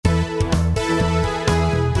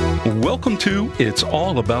Welcome to It's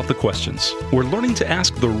All About the Questions, where learning to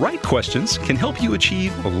ask the right questions can help you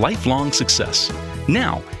achieve lifelong success.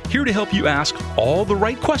 Now, here to help you ask all the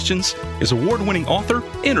right questions is award-winning author,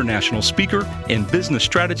 international speaker, and business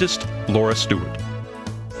strategist, Laura Stewart.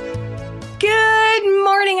 Good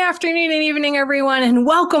morning, afternoon, and evening, everyone, and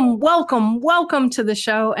welcome to the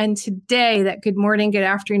show. And today, that good morning, good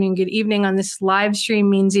afternoon, good evening on this live stream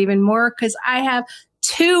means even more because I have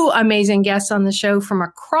two amazing guests on the show from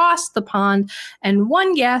across the pond and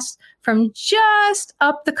one guest from just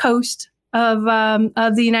up the coast of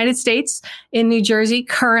the United States in New Jersey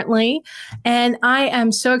currently. And I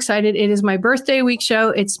am so excited. It is my birthday week show.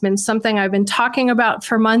 It's been something I've been talking about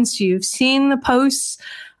for months. You've seen the posts.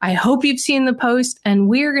 I hope you've seen the post. And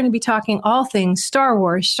we're going to be talking all things Star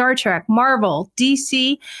Wars, Star Trek, Marvel,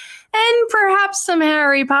 DC, and perhaps some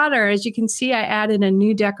Harry Potter. As you can see, I added a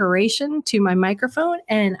new decoration to my microphone,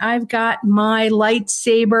 and I've got my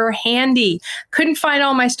lightsaber handy. Couldn't find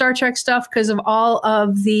all my Star Trek stuff because of all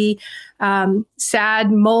of the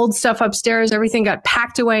sad mold stuff upstairs. Everything got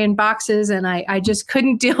packed away in boxes, and I just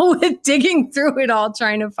couldn't deal with digging through it all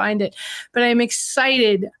trying to find it. But I'm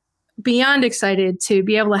excited, beyond excited, to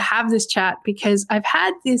be able to have this chat because I've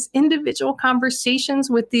had these individual conversations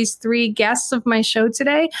with these three guests of my show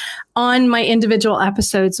today on my individual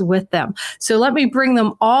episodes with them. So let me bring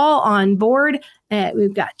them all on board.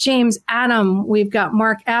 We've got James Adam, we've got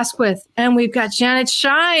Mark Asquith, and we've got Janet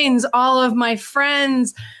Shines, all of my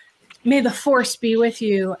friends. May the force be with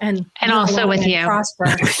you and also with you.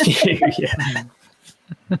 Prosper. Yeah.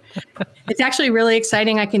 It's actually really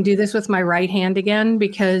exciting. I can do this with my right hand again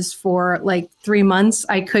because for like 3 months,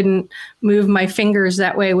 I couldn't move my fingers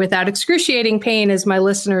that way without excruciating pain, as my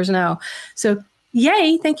listeners know. So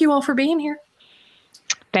yay. Thank you all for being here.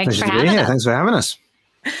 Thanks for having us. Thanks for having us.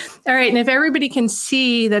 All right. And if everybody can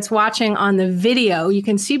see that's watching on the video, you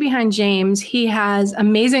can see behind James, he has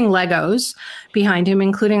amazing Legos behind him,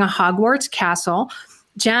 including a Hogwarts castle.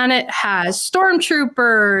 Janet has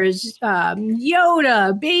stormtroopers,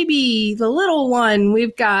 Yoda, baby, the little one.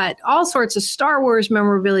 We've got all sorts of Star Wars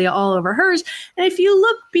memorabilia all over hers. And if you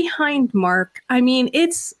look behind Mark, I mean,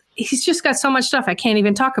 he's just got so much stuff. I can't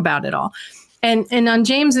even talk about it all. And on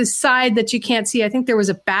James's side that you can't see, I think there was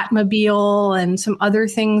a Batmobile and some other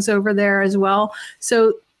things over there as well.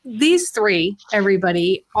 So these three,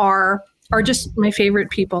 everybody, are just my favorite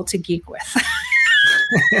people to geek with.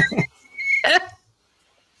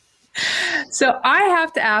 So I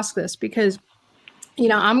have to ask this because,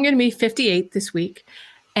 I'm going to be 58 this week.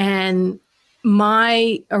 And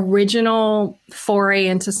my original foray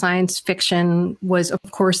into science fiction was, of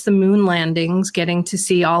course, the moon landings, getting to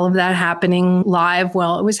see all of that happening live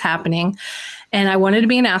while it was happening. And I wanted to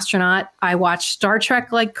be an astronaut. I watched Star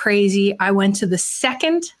Trek like crazy. I went to the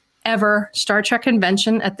second ever Star Trek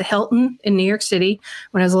convention at the Hilton in New York City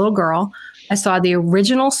when I was a little girl. I saw the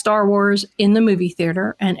original Star Wars in the movie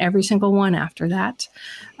theater and every single one after that.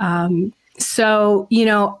 So,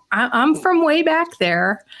 I'm from way back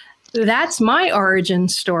there. That's my origin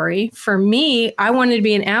story. For me, I wanted to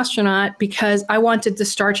be an astronaut because I wanted the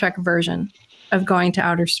Star Trek version of going to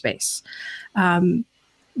outer space.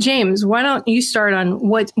 James, why don't you start on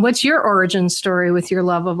what's your origin story with your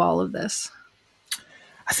love of all of this?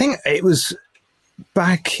 I think it was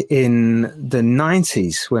back in the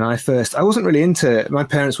 90s when I wasn't really into, my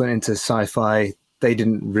parents went into sci-fi. They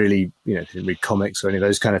didn't really, didn't read comics or any of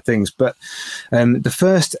those kind of things. But the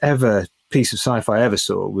first ever piece of sci-fi I ever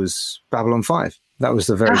saw was Babylon 5. That was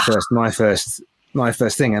the very first, my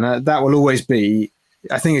first thing. And that will always be,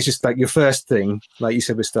 I think it's just like your first thing, like you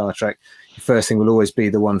said with Star Trek, your first thing will always be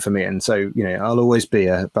the one for me. And so, I'll always be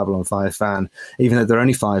a Babylon 5 fan, even though there are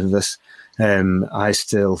only 5 of us. I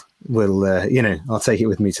still will, I'll take it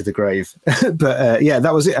with me to the grave. But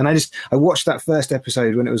that was it. And I watched that first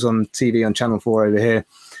episode when it was on TV on Channel 4 over here.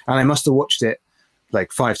 And I must have watched it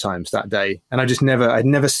like 5 times that day. And I'd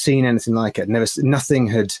never seen anything like it. Nothing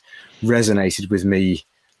had resonated with me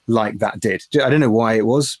like that did. I don't know why it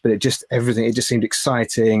was, but it just seemed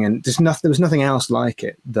exciting. And there was nothing else like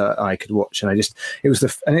it that I could watch. And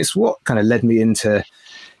it's what kind of led me into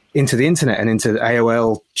the internet and into the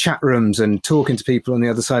AOL chat rooms and talking to people on the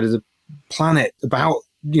other side of the planet about,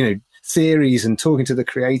 theories and talking to the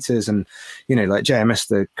creators. And, like JMS,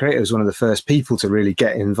 the creator, was one of the first people to really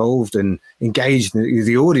get involved and engage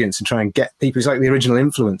the audience and try and get people. He's like the original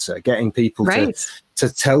influencer, getting people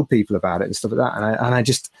to tell people about it and stuff like that. And I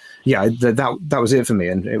just, that was it for me.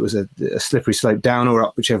 And it was a slippery slope down or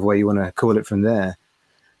up, whichever way you want to call it from there.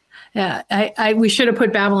 Yeah, we should have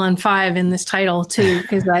put Babylon 5 in this title too,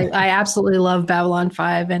 because I absolutely love Babylon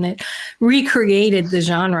 5, and it recreated the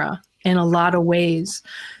genre in a lot of ways.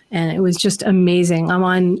 And it was just amazing.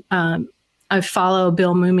 I follow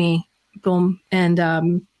Bill Mumy,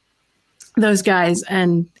 and those guys,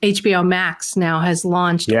 and HBO Max now has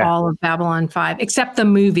launched all of Babylon 5, except the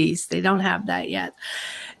movies. They don't have that yet.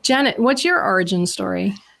 Janet, what's your origin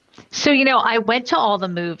story? So, I went to all the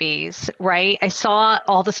movies, right? I saw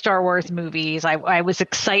all the Star Wars movies. I was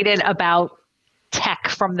excited about tech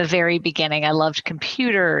from the very beginning. I loved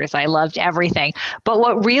computers. I loved everything. But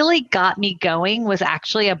what really got me going was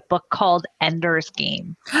actually a book called Ender's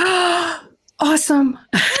Game. Awesome.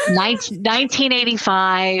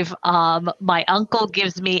 1985. My uncle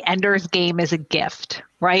gives me Ender's Game as a gift,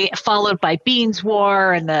 right? Followed by Bean's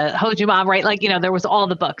War and the Hojimon, right? There was all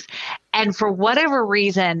the books. And for whatever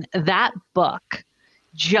reason, that book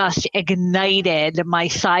just ignited my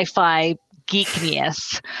sci-fi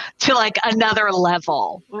geekiness to another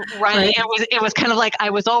level, right? It was kind of I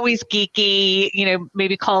was always geeky,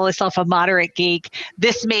 maybe call myself a moderate geek.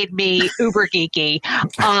 This made me uber geeky.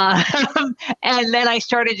 And then I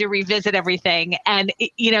started to revisit everything. And,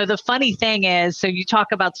 the funny thing is, so you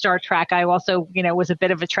talk about Star Trek. I also, was a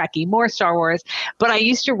bit of a Trekkie, more Star Wars, but I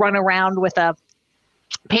used to run around with a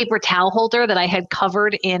paper towel holder that I had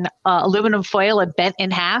covered in aluminum foil and bent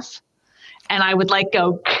in half. And I would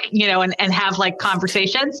go, and have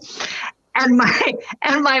conversations. And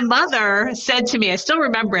my mother said to me, I still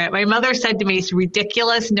remember it. My mother said to me, "It's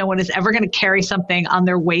ridiculous. No one is ever going to carry something on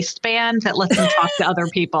their waistband that lets them talk to other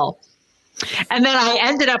people." And then I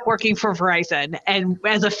ended up working for Verizon. And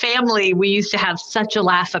as a family, we used to have such a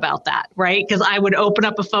laugh about that, right? Because I would open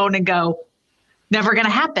up a phone and go, never going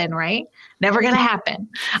to happen, right? Never going to happen.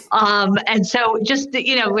 And so just,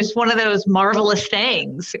 it was one of those marvelous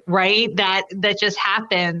things, right? That just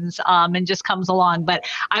happens and just comes along. But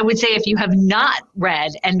I would say if you have not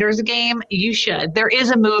read Ender's Game, you should. There is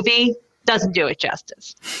a movie, doesn't do it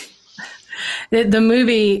justice. The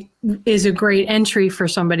movie is a great entry for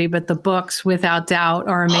somebody, but the books, without doubt,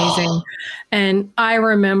 are amazing. And I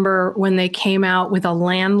remember when they came out with a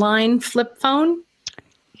landline flip phone.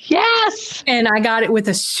 Yes. And I got it with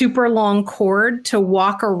a super long cord to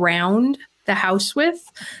walk around the house with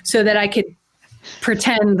so that I could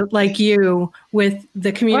pretend like you with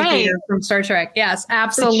the communicator from Star Trek. Yes,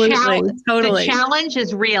 absolutely. Totally. The challenge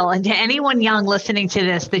is real. And to anyone young listening to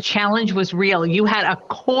this, the challenge was real. You had a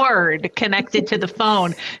cord connected to the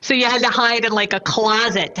phone. So you had to hide in a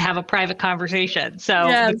closet to have a private conversation. So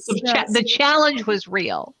the challenge was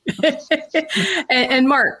real. And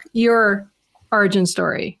Mark, your origin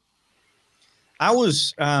story. I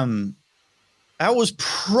was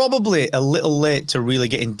probably a little late to really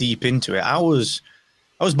getting deep into it. I was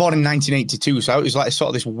born in 1982, so it was sort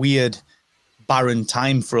of this weird, barren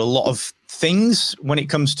time for a lot of things when it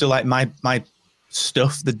comes to my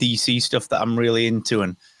stuff, the DC stuff that I'm really into.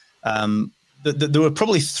 And there were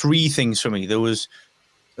probably three things for me. There was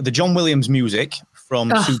the John Williams music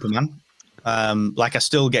from Superman. I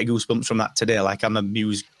still get goosebumps from that today. I'm a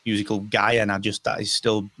musical guy, and that is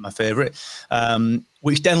still my favorite.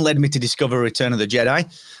 Which then led me to discover Return of the Jedi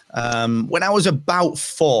when I was about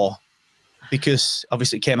 4, because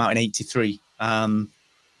obviously it came out in '83, and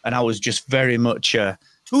I was just very much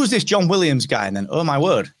who is this John Williams guy? And then, oh my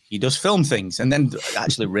word, he does film things. And then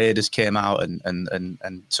actually Raiders came out,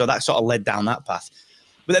 and so that sort of led down that path.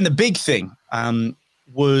 But then the big thing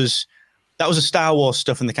was. That was the Star Wars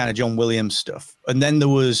stuff and the kind of John Williams stuff. And then there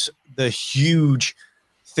was the huge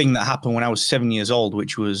thing that happened when I was 7 years old,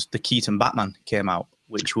 which was the Keaton Batman came out,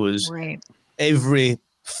 which was every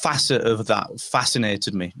facet of that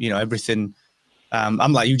fascinated me. Everything.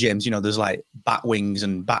 I'm like you, James, there's bat wings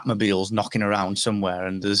and Batmobiles knocking around somewhere.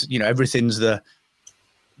 And there's, everything's the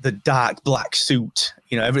dark black suit,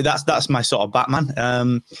 that's my sort of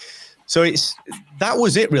Batman. So that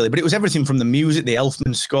was it really, but it was everything from the music, the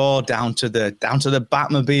Elfman score, down to the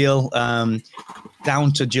Batmobile,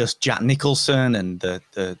 down to just Jack Nicholson and the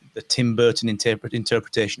Tim Burton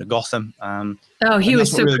interpretation of Gotham. He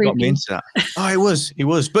was so really creepy. Got me into that. He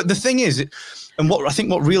was. But the thing is, and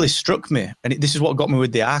what really struck me, and this is what got me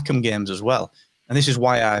with the Arkham games as well, and this is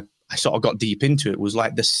why I sort of got deep into it, was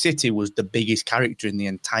the city was the biggest character in the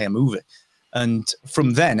entire movie. And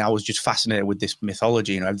from then, I was just fascinated with this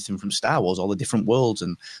mythology, everything from Star Wars, all the different worlds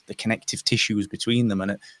and the connective tissues between them.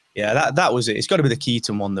 And that was it. It's got to be the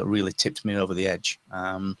Keaton one that really tipped me over the edge.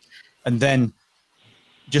 And then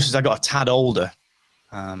just as I got a tad older,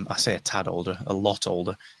 I say a tad older, a lot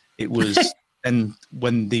older, it was then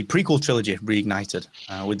when the prequel trilogy reignited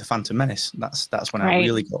with The Phantom Menace. That's when I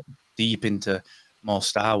really got deep into more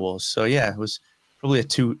Star Wars. So, it was probably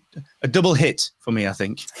a double hit for me, I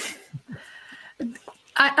think.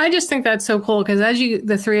 I just think that's so cool because as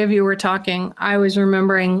the three of you were talking, I was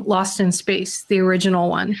remembering Lost in Space, the original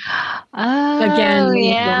one. Oh, Again,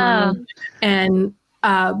 yeah. And,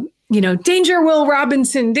 Danger Will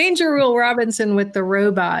Robinson with the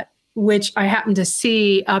robot, which I happened to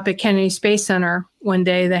see up at Kennedy Space Center one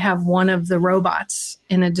day. They have one of the robots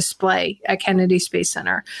in a display at Kennedy Space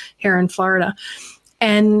Center here in Florida.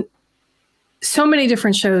 And so many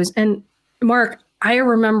different shows. And Mark, I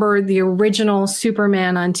remember the original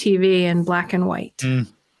Superman on TV in black and white.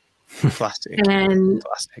 Classic. And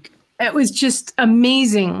classic. It was just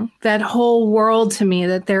amazing, that whole world to me,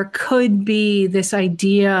 that there could be this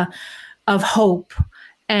idea of hope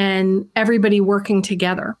and everybody working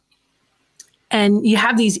together. And you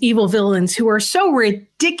have these evil villains who are so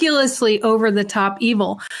ridiculously over the top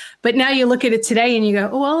evil. But now you look at it today and you go,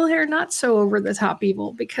 oh, well, they're not so over the top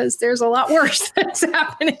evil because there's a lot worse that's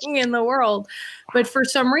happening in the world. But for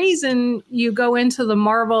some reason, you go into the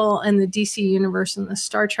Marvel and the DC universe and the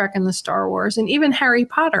Star Trek and the Star Wars and even Harry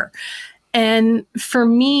Potter. And for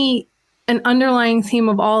me, an underlying theme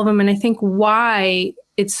of all of them, and I think why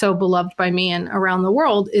it's so beloved by me and around the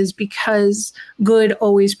world, is because good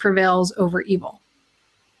always prevails over evil.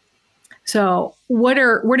 So what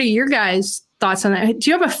are your guys' thoughts on that?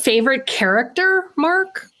 Do you have a favorite character,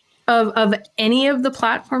 Mark, of any of the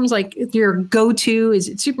platforms? Like your go-to, is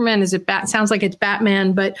it Superman? Is it sounds like it's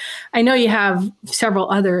Batman, but I know you have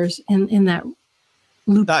several others in that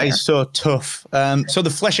loop. That is so tough. So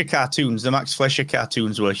the Fleischer cartoons, the Max Fleischer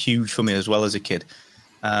cartoons were huge for me as well as a kid.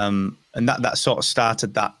 And that sort of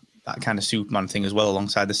started that kind of Superman thing as well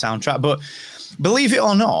alongside the soundtrack. But believe it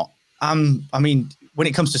or not, I mean, when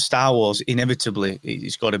it comes to Star Wars, inevitably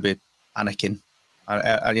it's got to be Anakin.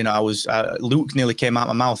 I was Luke nearly came out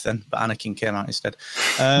my mouth then, but Anakin came out instead.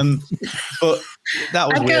 But that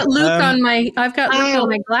was I've weird. got Luke on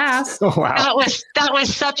my glass. Oh, wow. That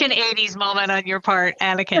was such an 80s moment on your part,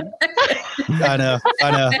 Anakin. I know.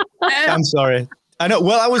 I'm sorry. I know.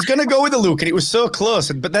 Well, I was going to go with the Luke, and it was so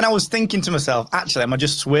close. But then I was thinking to myself, actually, am I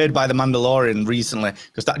just swayed by The Mandalorian recently?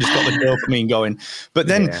 Because that just got the dopamine going. But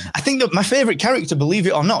then I think that my favorite character, believe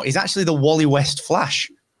it or not, is actually the Wally West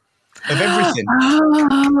Flash of everything.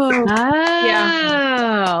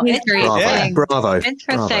 Yeah. Interesting. Bravo.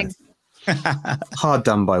 Interesting. Hard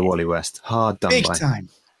done by Wally West. Hard done Big by. time.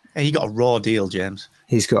 Hey, you got a raw deal, James.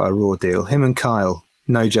 He's got a raw deal. Him and Kyle,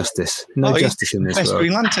 no justice. No justice in this best world.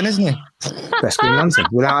 Green Lantern, isn't he? Best Green Lantern,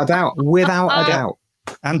 without a doubt. Without a doubt.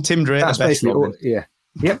 And Tim Drake. That's the best basically Robin. all. Yeah.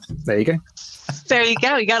 Yep. There you go. There you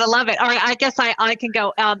go. You got to love it. All right. I guess I can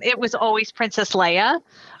go. It was always Princess Leia.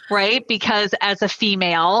 Right? Because as a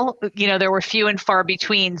female, there were few and far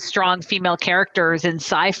between strong female characters in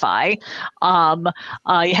sci-fi. You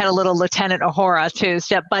had a little Lieutenant Uhura too,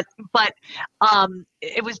 but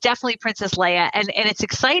it was definitely Princess Leia. And it's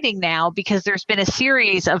exciting now because there's been a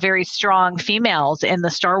series of very strong females in the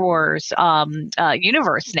Star Wars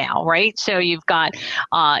universe now, right? So you've got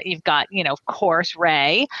of course,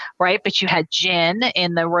 Rey, right? But you had Jyn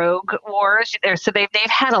in the Rogue Wars. So they've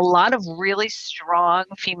had a lot of really strong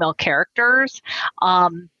female characters.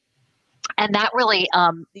 And that really,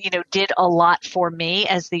 did a lot for me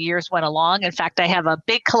as the years went along. In fact, I have a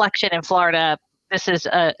big collection in Florida. This is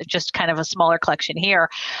just kind of a smaller collection here.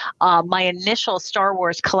 My initial Star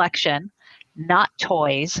Wars collection, not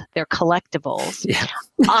toys, they're collectibles,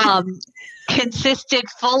 consisted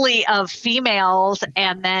fully of females,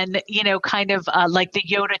 and then kind of like the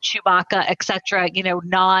Yoda, Chewbacca, etc.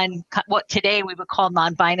 What today we would call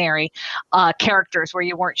non-binary characters, where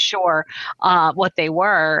you weren't sure what they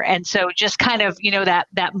were. And so just kind of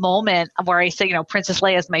that moment where I say Princess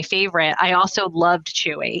Leia is my favorite. I also loved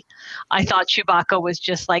Chewie. I thought Chewbacca was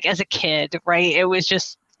just like, as a kid, right? It was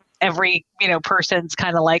just every person's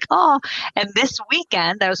kind of like, oh. And this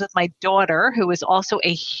weekend I was with my daughter, who is also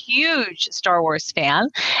a huge Star Wars fan,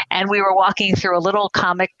 and we were walking through a little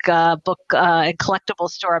comic book and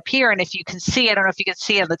collectible store up here. And if you can see, I don't know if you can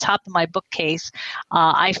see, on the top of my bookcase,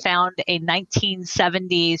 I found a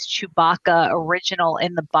 1970s Chewbacca original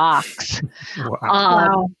in the box.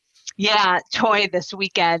 Wow. Yeah, toy this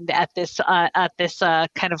weekend at this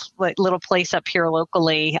kind of like little place up here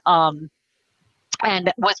locally.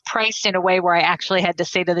 And was priced in a way where I actually had to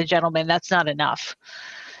say to the gentleman, that's not enough.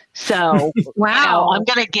 So wow, I'm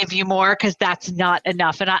going to give you more because that's not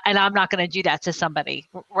enough. And I'm not going to do that to somebody.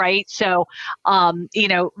 Right. So,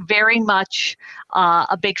 very much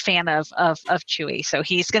a big fan of Chewie. So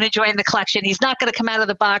he's going to join the collection. He's not going to come out of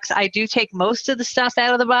the box. I do take most of the stuff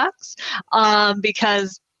out of the box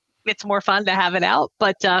because it's more fun to have it out.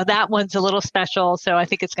 But that one's a little special. So I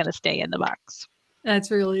think it's going to stay in the box.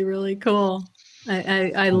 That's really, really cool.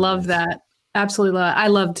 I love that. Absolutely. I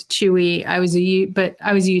loved Chewie. I was a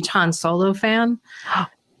huge Han Solo fan.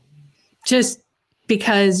 Just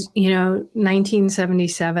because,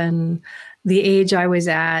 1977, the age I was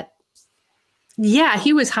at, yeah,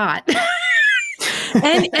 he was hot.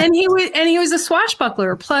 and he was a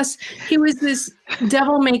swashbuckler. Plus, he was this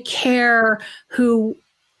devil may care who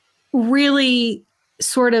really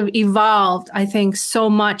sort of evolved, I think, so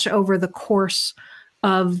much over the course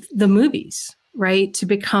of the movies, right? To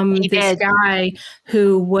become this guy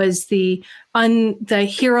who was the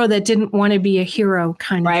hero that didn't want to be a hero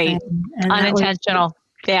kind of thing. And unintentional.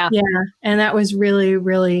 Yeah. And that was really,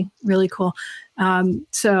 really, really cool.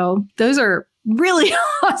 So those are really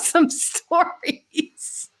awesome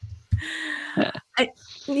stories.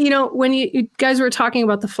 When you guys were talking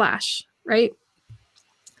about The Flash, right?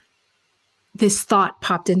 This thought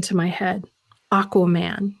popped into my head.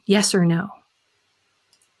 Aquaman, yes or no?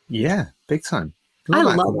 Yeah, big time. I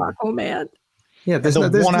love Aquaman. Yeah, there's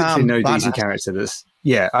literally no DC character that's...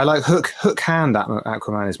 Yeah, I like Hook Hand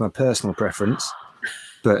Aquaman is my personal preference.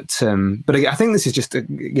 But I think this is just,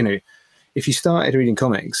 if you started reading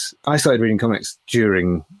comics, I started reading comics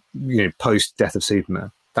during, post Death of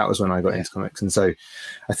Superman. That was when I got into comics. And so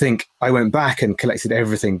I think I went back and collected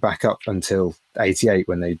everything back up until 88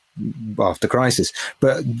 after Crisis.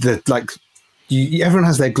 But everyone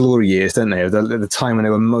has their glory years, don't they? The time when they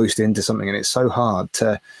were most into something. And it's so hard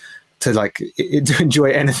to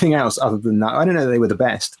enjoy anything else other than that. I don't know that they were the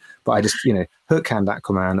best, but I just, Hook Hand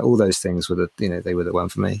Aquaman, all those things were they were the one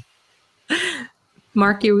for me.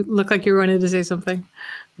 Mark, you look like you wanted to say something.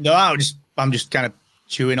 No, I'm just kind of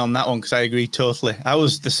chewing on that one because I agree totally. I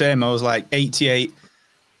was the same. I was like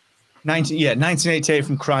 1988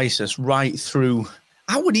 from Crisis right through,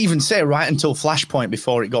 I would even say right until Flashpoint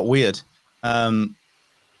before it got weird.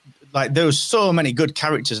 There was so many good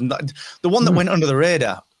characters. And the one that went under the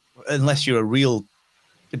radar, unless you're a real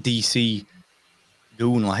DC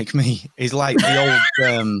goon like me, is like the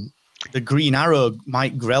old the Green Arrow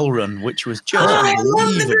Mike Grell run, which was just I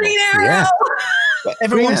love the Green Arrow. Yeah.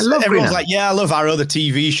 Everyone's like, yeah, I love Arrow, the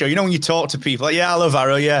TV show. When you talk to people, like, yeah, I love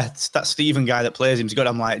Arrow. Yeah, it's that Stephen guy that plays him's good.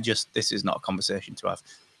 I'm like, this is not a conversation to have.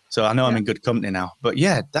 So I know I'm in good company now. But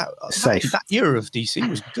yeah, that era of DC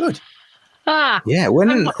was good. Yeah,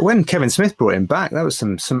 when Kevin Smith brought him back, that was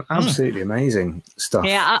some absolutely amazing stuff.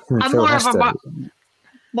 Yeah, I'm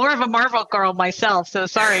more of a Marvel girl myself, so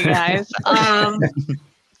sorry guys. All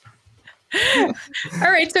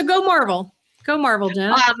right, so go Marvel. Go Marvel,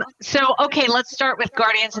 Jen. Okay, let's start with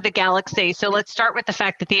Guardians of the Galaxy. So let's start with the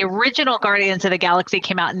fact that the original Guardians of the Galaxy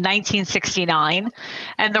came out in 1969,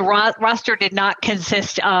 and the roster did not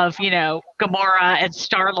consist of, Gamora and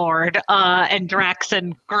Star-Lord and Drax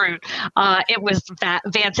and Groot. It was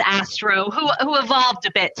Vance Astro, who evolved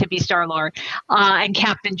a bit to be Star-Lord, and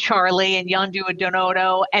Captain Charlie and Yondu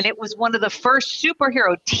Adonodo. And it was one of the first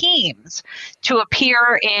superhero teams to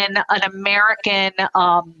appear in an American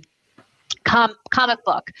comic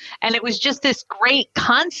book. And it was just this great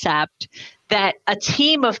concept that a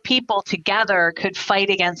team of people together could fight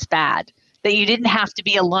against bad, that you didn't have to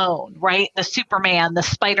be alone, right? The Superman, the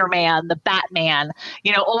Spider-Man, the Batman,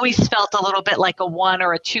 always felt a little bit like a one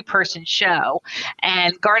or a two-person show.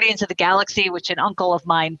 And Guardians of the Galaxy, which an uncle of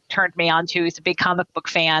mine turned me on to, he's a big comic book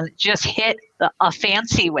fan, just hit a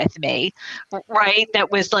fancy with me, right?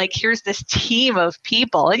 That was like, here's this team of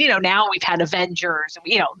people. And, now we've had Avengers,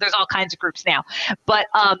 there's all kinds of groups now. But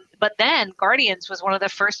then Guardians was one of the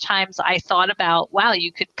first times I thought about, wow,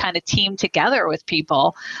 you could kind of team together with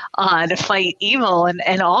people to fight evil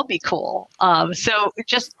and all be cool.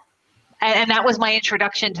 And that was my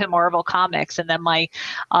introduction to Marvel Comics. And then my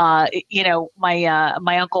uncle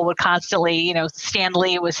would constantly, Stan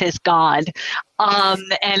Lee was his god.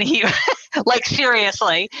 And he,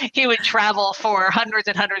 seriously, he would travel for hundreds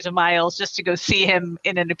and hundreds of miles just to go see him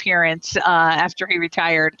in an appearance after he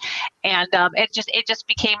retired. And it just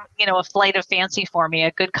became, a flight of fancy for me.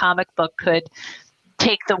 A good comic book could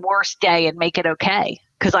take the worst day and make it okay,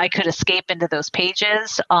 because I could escape into those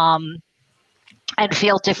pages. And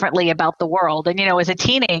feel differently about the world. And, as a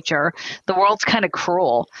teenager, the world's kind of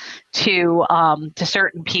cruel to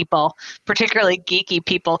certain people, particularly geeky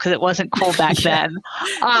people, because it wasn't cool back then.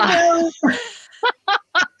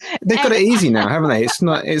 They've got it easy now, haven't they?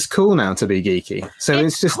 It's cool now to be geeky. So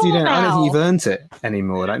it's just, cool I don't think you've earned it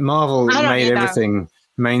anymore. Like Marvel made everything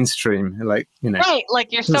mainstream, right,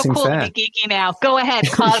 like you're so cool to be geeky now. Go ahead,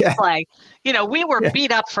 cosplay. We were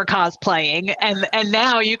beat up for cosplaying, and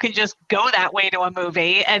now you can just go that way to a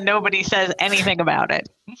movie and nobody says anything about it.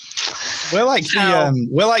 We're like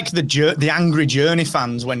the angry Journey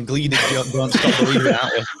fans when Glee did Don't Stop Believing,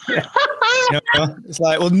 aren't we? Yeah. You know, it's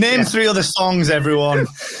like, well, name 3 other songs, everyone.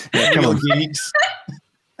 Come on, geeks.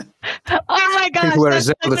 Oh my gosh! People wear a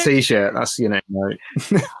Zelda t-shirt. That's right.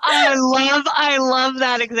 I love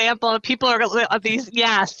that example. People are these.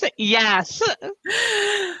 Yes.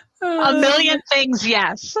 A million things.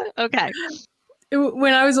 Yes. Okay.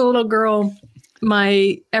 When I was a little girl,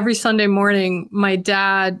 every Sunday morning, my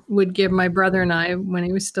dad would give my brother and I, when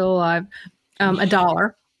he was still alive,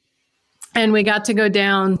 $1. And we got to go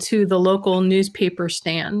down to the local newspaper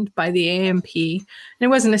stand by the AMP. And it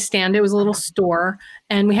wasn't a stand, it was a little store.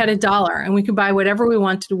 And we had $1 and we could buy whatever we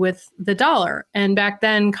wanted with the $1. And back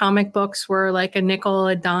then, comic books were like a nickel,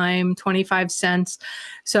 a dime, 25 cents.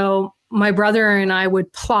 So my brother and I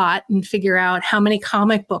would plot and figure out how many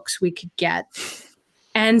comic books we could get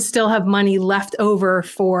and still have money left over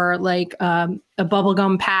for like a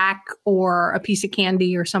bubblegum pack or a piece of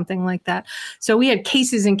candy or something like that. So we had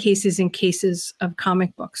cases and cases and cases of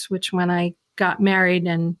comic books, which when I got married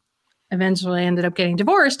and eventually ended up getting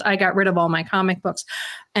divorced, I got rid of all my comic books.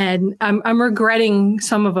 And I'm regretting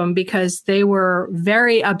some of them because they were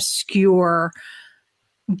very obscure,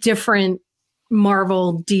 different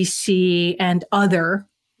Marvel, DC, and other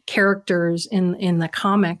characters in the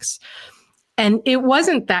comics. And it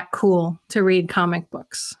wasn't that cool to read comic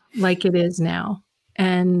books like it is now.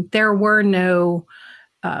 And there were no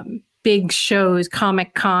big shows,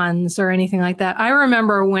 Comic Cons or anything like that. I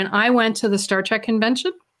remember when I went to the Star Trek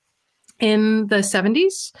convention in the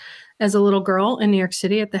 70s as a little girl in New York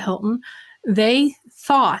City at the Hilton, they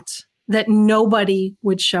thought that nobody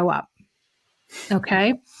would show up.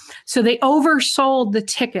 Okay. So they oversold the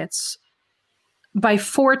tickets by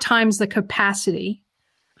 4 times the capacity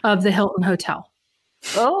of the Hilton Hotel,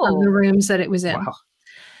 of the rooms that it was in. Wow.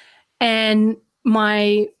 And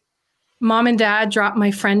my mom and dad dropped my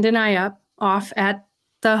friend and I off at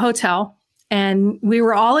the hotel. And we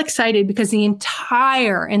were all excited because the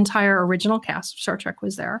entire original cast of Star Trek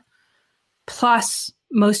was there. Plus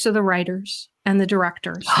most of the writers and the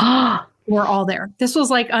directors were all there. This was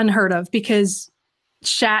like unheard of because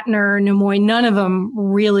Shatner, Nimoy, none of them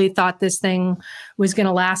really thought this thing was going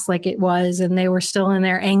to last like it was. And they were still in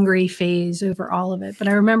their angry phase over all of it. But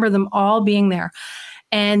I remember them all being there.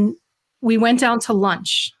 And we went down to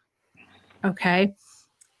lunch. Okay.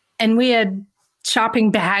 And we had shopping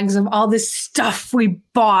bags of all this stuff we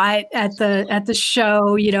bought at the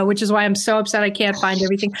show, which is why I'm so upset I can't find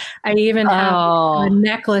everything. I even have a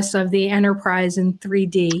necklace of the Enterprise in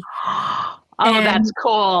 3D. And that's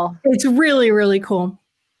cool. It's really, really cool.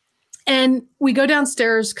 And we go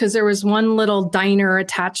downstairs because there was one little diner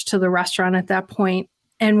attached to the restaurant at that point.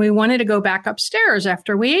 And we wanted to go back upstairs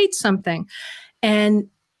after we ate something. And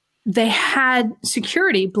they had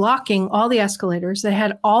security blocking all the escalators. They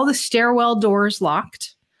had all the stairwell doors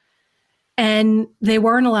locked. And they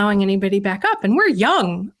weren't allowing anybody back up. And we're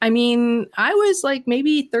young. I mean, I was like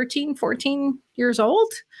maybe 13, 14 years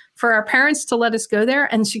old for our parents to let us go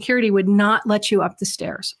there. And security would not let you up the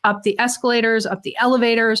stairs, up the escalators, up the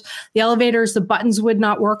elevators. The buttons would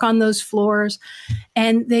not work on those floors.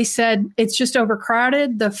 And they said, it's just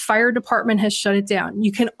overcrowded. The fire department has shut it down.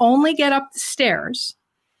 You can only get up the stairs,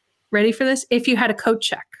 ready for this, if you had a coat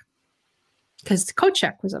check, because the coat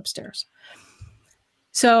check was upstairs.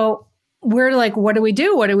 So we're like, what do we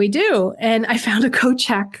do? What do we do? And I found a coat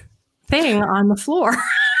check thing on the floor.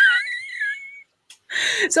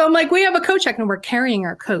 So I'm like, we have a coat check and we're carrying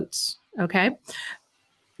our coats. Okay.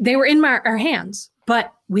 They were in our hands,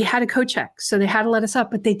 but we had a coat check. So they had to let us up,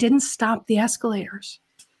 but they didn't stop the escalators.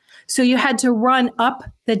 So you had to run up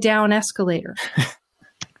the down escalator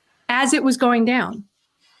as it was going down.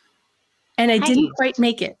 And I didn't quite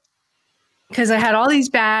make it because I had all these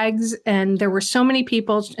bags and there were so many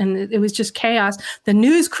people and it was just chaos. The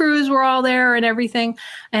news crews were all there and everything.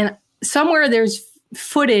 And somewhere there's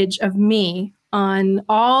footage of me on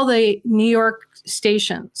all the New York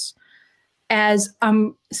stations as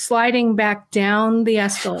I'm sliding back down the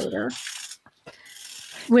escalator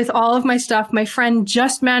with all of my stuff. My friend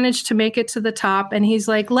just managed to make it to the top and he's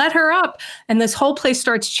like, let her up. And this whole place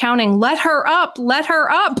starts shouting, let her up, let her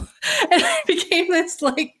up. And I became this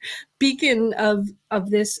like beacon of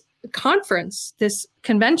this conference, this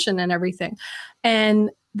convention and everything.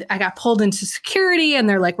 And I got pulled into security and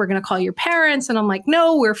they're like, we're going to call your parents. And I'm like,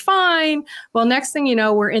 no, we're fine. Well, next thing you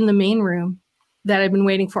know, we're in the main room that I've been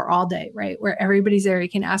waiting for all day, right? Where everybody's there. You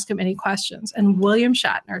can ask him any questions. And William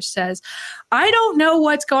Shatner says, I don't know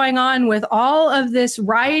what's going on with all of this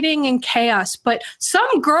rioting and chaos, but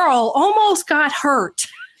some girl almost got hurt.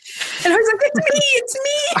 And I was like, it's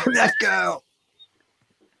me. I'm that girl.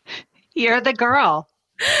 You're the girl.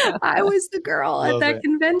 I was the girl at Love that it.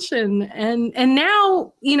 convention. And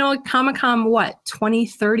now, at Comic-Con, what, 20,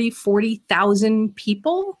 30, 40,000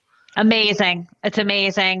 people? Amazing. It's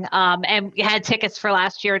amazing. And we had tickets for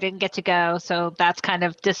last year, didn't get to go. So that's kind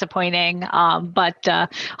of disappointing. But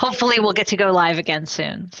hopefully we'll get to go live again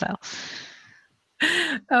soon. So.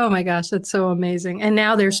 Oh my gosh, that's so amazing. And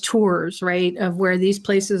now there's tours, right, of where these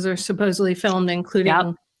places are supposedly filmed,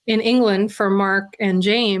 including in England for Mark and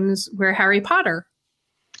James, where Harry Potter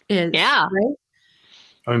is. Yeah. Right?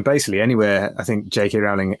 I mean, basically anywhere I think J.K.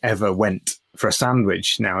 Rowling ever went for a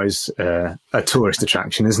sandwich now is a tourist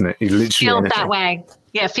attraction, isn't it? You literally Feels that way.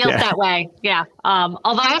 Yeah, feels that way. Yeah.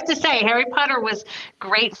 Although I have to say, Harry Potter was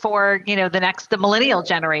great for, the millennial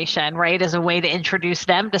generation, right? As a way to introduce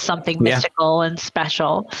them to something mystical and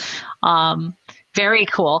special. Very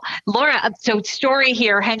cool. Laura, so story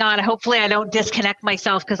here. Hang on. Hopefully I don't disconnect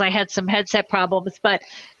myself because I had some headset problems. But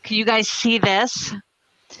can you guys see this?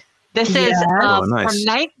 This is nice. from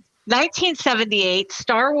 1978,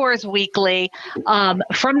 Star Wars Weekly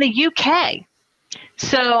from the UK.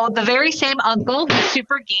 So the very same uncle, who's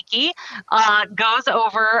super geeky, goes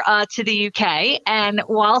over to the UK. And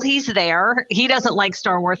while he's there, he doesn't like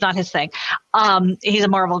Star Wars, not his thing. He's a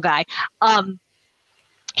Marvel guy.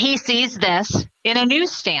 He sees this in a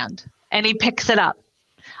newsstand and he picks it up,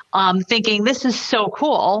 thinking this is so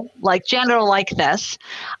cool, like Jen will like this.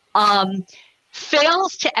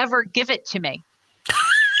 Fails to ever give it to me.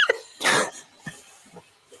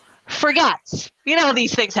 Forgets.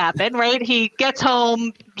 These things happen, right? He gets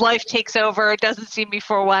home, life takes over, doesn't see me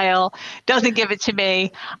for a while, doesn't give it to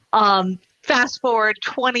me. Fast forward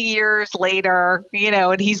 20 years later,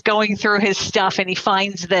 and he's going through his stuff and he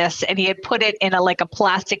finds this and he had put it in a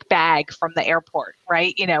plastic bag from the airport,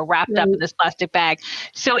 right? Wrapped up in this plastic bag.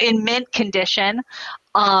 So in mint condition,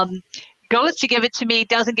 goes to give it to me,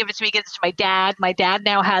 doesn't give it to me, gives it to my dad. My dad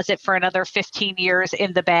now has it for another 15 years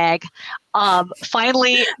in the bag.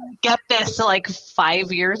 Finally, get this,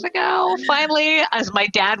 5 years ago, as my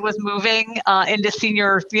dad was moving into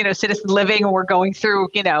senior, citizen living, and we're going through,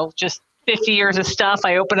 just 50 years of stuff,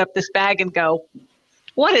 I open up this bag and go,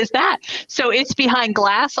 what is that? So it's behind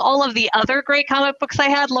glass. All of the other great comic books I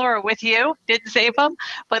had, Laura, with you, didn't save them,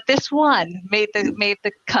 but this one made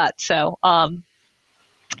the cut. So,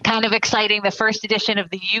 kind of exciting. The first edition of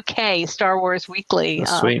the UK Star Wars Weekly.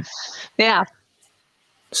 That's sweet. Yeah.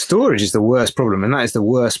 Storage is the worst problem, and that is the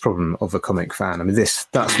worst problem of a comic fan. I mean, that's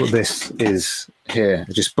what this is here.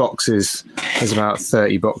 Just boxes. There's about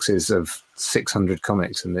 30 boxes of 600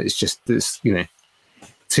 comics, and it's just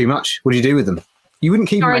too much. What do you do with them? You wouldn't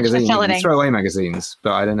keep magazines. You can throw away magazines,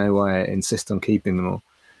 but I don't know why I insist on keeping them all.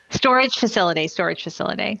 Storage facility.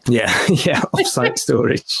 Yeah, off-site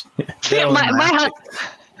storage.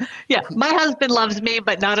 My husband loves me,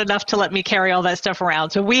 but not enough to let me carry all that stuff around.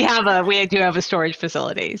 So we do have a storage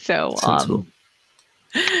facility. So,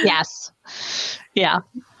 yes. Yeah.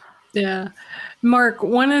 Yeah. Mark,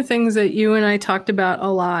 one of the things that you and I talked about a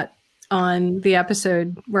lot on the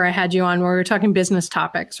episode where I had you on, where we were talking business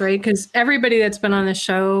topics, right? Because everybody that's been on the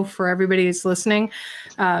show, for everybody that's listening,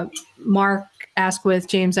 Mark, Ask With,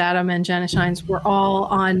 James Adam, and Jenna Shines were all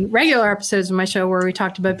on regular episodes of my show where we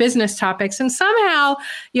talked about business topics. And somehow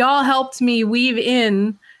y'all helped me weave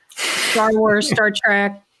in Star Wars, Star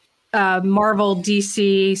Trek, Marvel,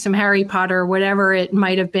 DC, some Harry Potter, whatever it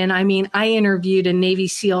might have been. I mean, I interviewed a Navy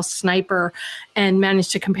SEAL sniper and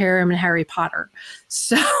managed to compare him to Harry Potter.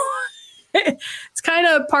 So it's kind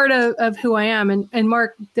of part of who I am. And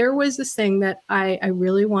Mark, there was this thing that I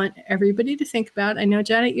really want everybody to think about. I know,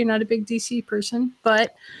 Janet, you're not a big DC person,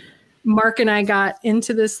 but Mark and I got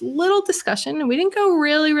into this little discussion, and we didn't go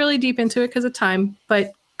really, really deep into it because of time,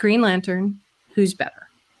 but Green Lantern, who's better?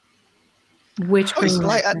 Which Green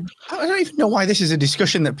Lantern? I don't even know why this is a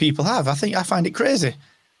discussion that people have. I find it crazy.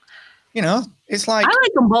 It's like... I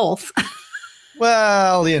like them both.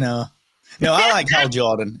 Well, No, I like Hal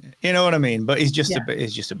Jordan. You know what I mean? But he's just a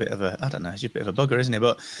bit of a, I don't know, he's just a bit of a bugger, isn't he?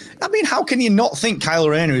 But I mean, how can you not think Kylo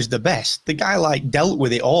Ren is the best? The guy dealt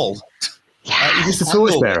with it all. Yeah, he's the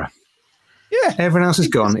torchbearer. Yeah, everyone else is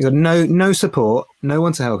gone. He got no support, no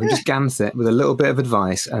one to help him. Just Gantz it with a little bit of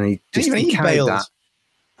advice, and he carried that.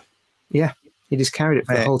 Yeah, he just carried it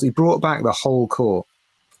for the whole. He brought back the whole court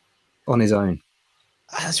on his own.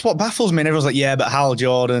 That's what baffles me. And everyone's like, yeah, but Hal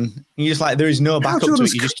Jordan. And you're just there is no backup to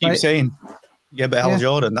it. You just keep saying, yeah, but Hal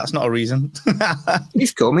Jordan. That's not a reason.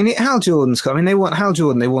 He's cool. I mean, Hal Jordan's cool. I mean, they want Hal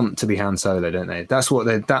Jordan. They want to be Han Solo, don't they? That's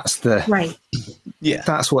what that's the right. Yeah,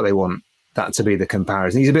 that's what they want. That to be the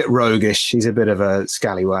comparison. He's a bit roguish. He's a bit of a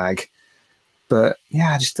scallywag. But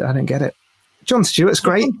yeah, I don't get it. Jon Stewart's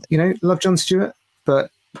great. Love Jon Stewart.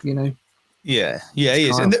 But Yeah, he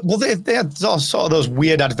is. And they had sort of those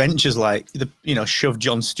weird adventures, like shove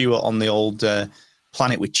Jon Stewart on the old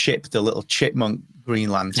planet with Chip, the little chipmunk Green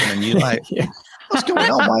Lantern, and you're like, what's going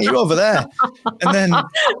on? Why are you over there? And then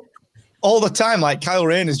all the time, like Kyle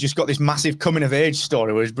Rayner's just got this massive coming of age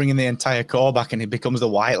story where he's bringing the entire Corps back and he becomes the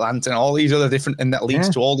White Lantern, all these other different, and that leads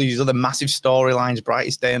to all these other massive storylines,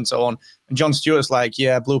 Brightest Day and so on. And Jon Stewart's like,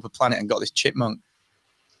 I blew up a planet and got this chipmunk.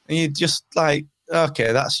 And you're just like,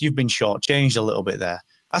 okay, you've been shortchanged a little bit there.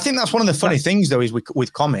 I think that's one of the funny things, though, is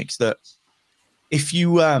with comics that if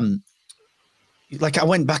you, like I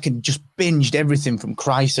went back and just binged everything from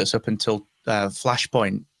Crisis up until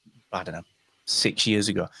Flashpoint, I don't know, 6 years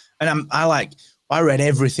ago. And I read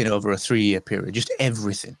everything over a 3-year period, just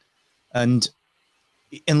everything. And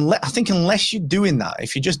I think unless you're doing that,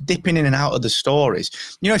 if you're just dipping in and out of the stories,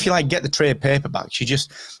 if you get the trade paperbacks,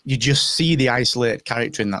 you just see the isolated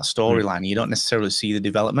character in that storyline. And you don't necessarily see the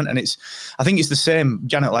development. And I think it's the same,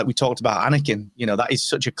 Janet, like we talked about Anakin. That is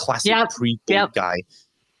such a classic prequel guy.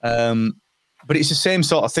 But it's the same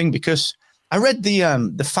sort of thing, because I read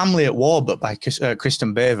the Family at War book by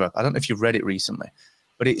Kristen Baver. I don't know if you've read it recently,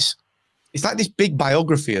 but it's like this big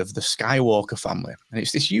biography of the Skywalker family, and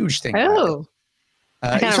it's this huge thing. Oh.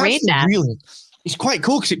 I gotta read that. It's quite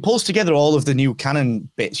cool because it pulls together all of the new canon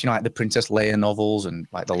bits, like the Princess Leia novels and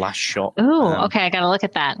like The Last Shot. Oh, okay. I gotta look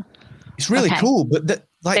at that. It's really cool, but the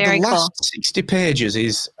last 60 pages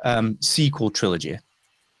is sequel trilogy.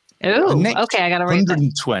 Oh, okay. I gotta read that.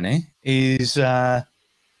 120 is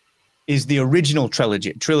the original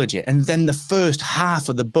trilogy, and then the first half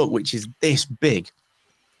of the book, which is this big,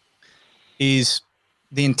 is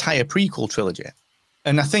the entire prequel trilogy.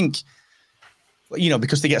 And I think,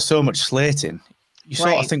 because they get so much slating, you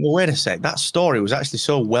sort of think, well, wait a sec, that story was actually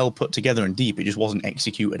so well put together and deep, it just wasn't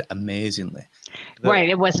executed amazingly. Right,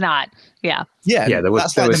 it was not. Yeah. Yeah, there were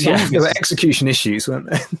execution issues, weren't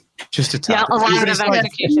there? Just a tad. Yeah, a lot of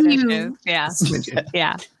execution issues. Yeah.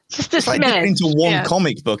 Yeah. Just a like smidge. Into one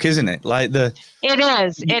comic book, isn't it? Like It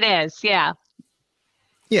is. Yeah.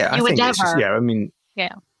 Yeah, I think it's just, I mean,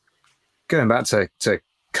 going back to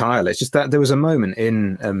Kyle, it's just that there was a moment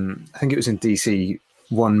in, I think it was in DC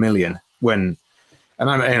 1 Million when,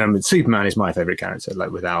 and Superman is my favorite character,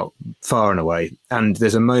 like without far and away. And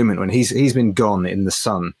there's a moment when he's been gone in the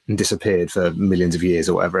sun and disappeared for millions of years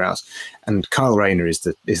or whatever else. And Kyle Rayner is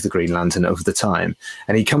the Green Lantern of the time,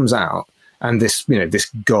 and he comes out, and this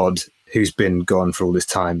god who's been gone for all this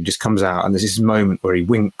time just comes out, and there's this moment where he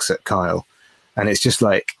winks at Kyle, and it's just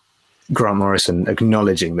like Grant Morrison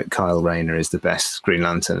acknowledging that Kyle Rayner is the best Green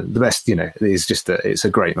Lantern, the best. It's a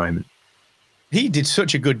great moment. He did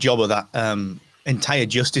such a good job of that entire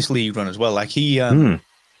Justice League run as well. Like he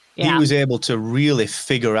was able to really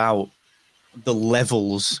figure out the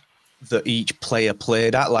levels that each player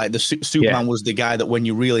played at. Like the Superman was the guy that when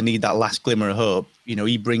you really need that last glimmer of hope,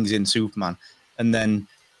 he brings in Superman, and then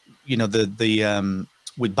the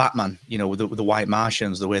with Batman, with the White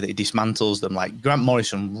Martians, the way that he dismantles them, like Grant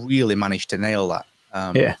Morrison really managed to nail that.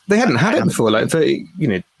 They hadn't had it before. Like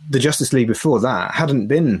the Justice League before that hadn't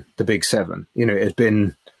been the Big Seven. It had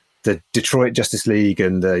been the Detroit Justice League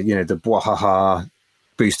and the Bwahaha,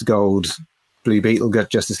 Booster Gold, Blue Beetle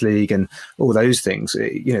Justice League, and all those things.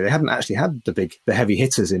 They hadn't actually had the heavy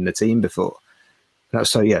hitters in the team before. And that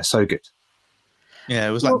was so good. Yeah,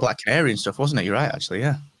 it was like Black Canary and stuff, wasn't it? You're right, actually.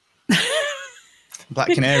 Yeah. Black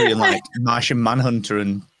Canary and like Martian Manhunter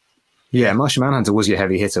and Martian Manhunter was your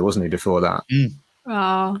heavy hitter, wasn't he? Before that.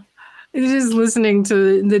 Oh, just listening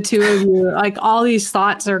to the two of you, like all these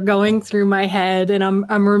thoughts are going through my head, and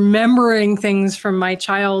I'm remembering things from my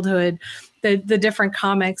childhood, the different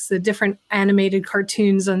comics, the different animated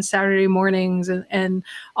cartoons on Saturday mornings, and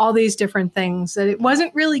all these different things that it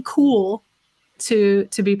wasn't really cool to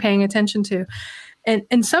be paying attention to,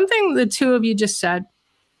 and something the two of you just said.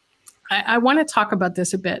 I want to talk about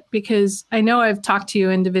this a bit because I know I've talked to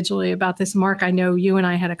you individually about this. Mark, I know you and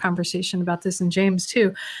I had a conversation about this, and James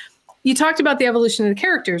too. You talked about the evolution of the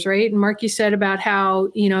characters, right? And Mark, you said about how,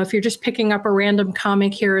 if you're just picking up a random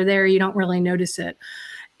comic here or there, you don't really notice it.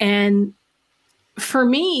 And for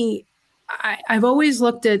me, I've always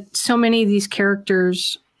looked at so many of these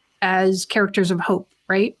characters as characters of hope,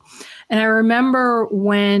 right? And I remember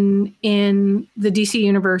when in the DC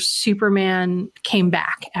universe, Superman came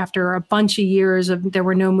back after a bunch of years there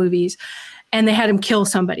were no movies, and they had him kill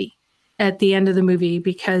somebody at the end of the movie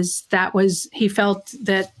because he felt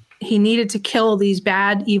that he needed to kill these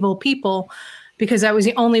bad, evil people because that was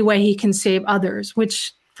the only way he can save others,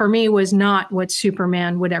 which for me was not what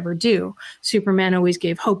Superman would ever do. Superman always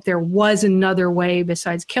gave hope. There was another way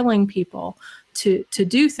besides killing people to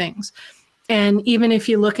do things. And even if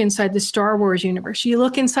you look inside the Star Wars universe, you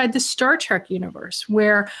look inside the Star Trek universe,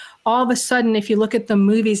 where all of a sudden, if you look at the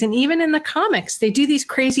movies and even in the comics, they do these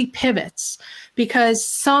crazy pivots because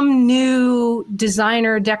some new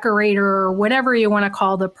designer, decorator, or whatever you want to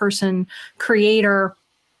call the person, creator,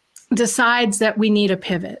 decides that we need a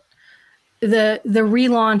pivot. The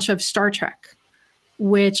relaunch of Star Trek,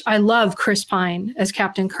 which I love Chris Pine as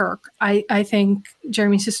Captain Kirk. I think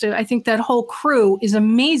Jeremy Sisto, I think that whole crew is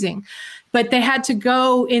amazing. But they had to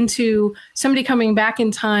go into somebody coming back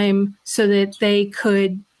in time so that they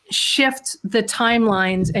could shift the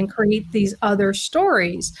timelines and create these other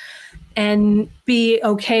stories and be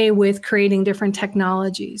okay with creating different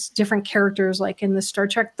technologies, different characters, like in the Star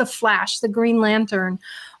Trek, the Flash, the Green Lantern,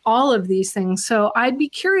 all of these things. So I'd be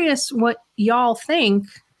curious what y'all think.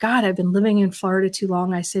 God, I've been living in Florida too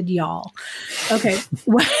long. I said y'all. Okay.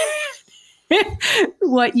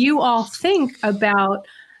 What you all think about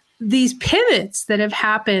these pivots that have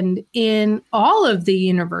happened in all of the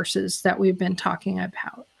universes that we've been talking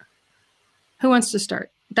about. Who wants to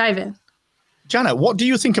start? Dive in. Janet, what do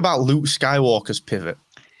you think about Luke Skywalker's pivot?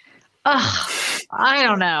 I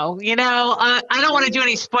don't know. I don't want to do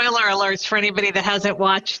any spoiler alerts for anybody that hasn't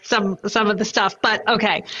watched some of the stuff, but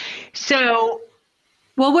okay. So,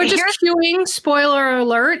 well, we're just queuing, spoiler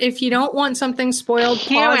alert. If you don't want something spoiled,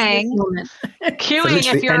 queuing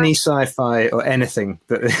if you're any sci-fi or anything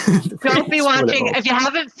that don't be watching. If you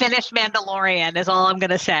haven't finished Mandalorian, is all I'm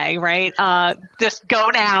going to say, right? Just go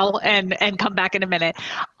now and come back in a minute.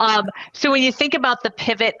 So when you think about the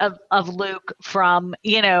pivot of Luke from,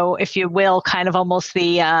 if you will, kind of almost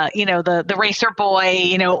the the racer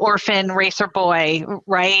boy, orphan racer boy,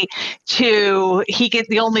 right, to he gets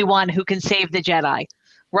the only one who can save the Jedi.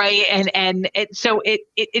 Right. So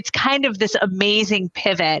it's kind of this amazing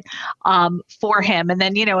pivot for him. And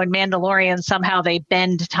then, in Mandalorian, somehow they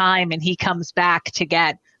bend time and he comes back to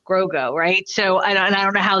get Grogu. Right. So I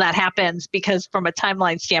don't know how that happens, because from a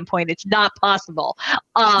timeline standpoint, it's not possible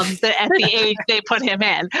that at the age they put him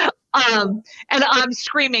in. And I'm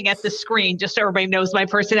screaming at the screen, just so everybody knows my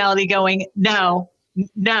personality, going,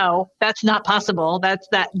 no, that's not possible.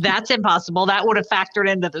 That's impossible. That would have factored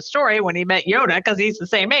into the story when he met Yoda, because he's the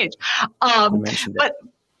same age. But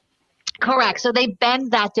correct. So they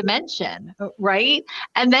bend that dimension, right?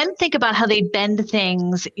 And then think about how they bend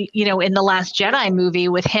things, in the Last Jedi movie,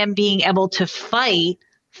 with him being able to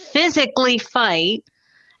physically fight,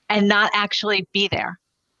 and not actually be there.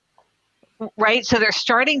 Right. So they're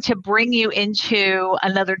starting to bring you into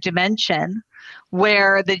another dimension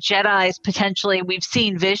where the Jedis potentially, we've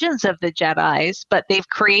seen visions of the Jedis, but they've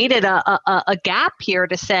created a gap here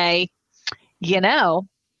to say,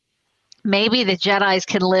 maybe the Jedis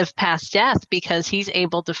can live past death because he's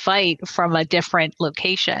able to fight from a different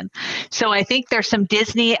location. So I think there's some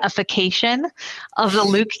Disney-ification of the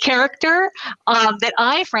Luke character that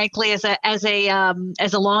I, frankly, as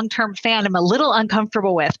a long-term fan, am a little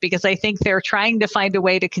uncomfortable with, because I think they're trying to find a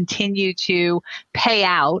way to continue to pay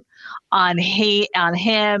out on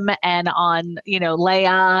him and on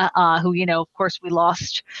Leia, who of course we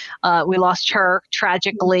lost her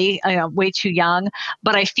tragically, way too young.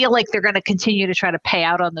 But I feel like they're going to continue to try to pay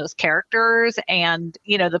out on those characters, and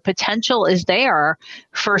the potential is there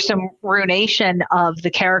for some ruination of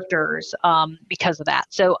the characters because of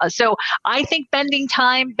that. So I think bending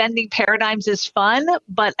paradigms is fun,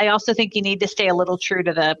 but I also think you need to stay a little true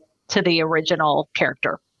to the original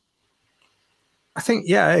character. I think,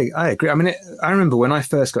 yeah, I agree. I mean, I remember when I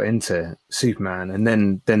first got into Superman, and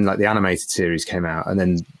then like the animated series came out, and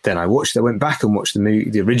then I went back and watched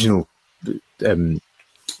the original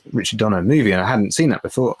Richard Donner movie, and I hadn't seen that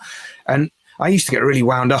before. And I used to get really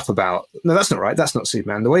wound up about, no, that's not right. That's not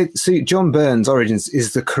Superman. The way John Byrne's origins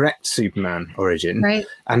is the correct Superman origin, right?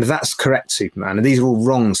 And that's correct Superman, and these are all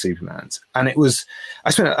wrong Supermans. And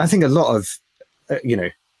I think a lot of,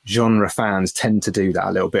 genre fans tend to do that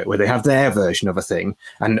a little bit, where they have their version of a thing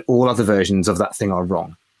and all other versions of that thing are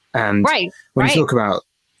wrong. And when you talk about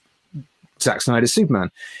Zack Snyder's Superman,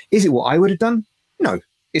 is it what I would have done? No,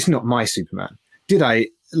 it's not my Superman. Did I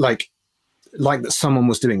like that someone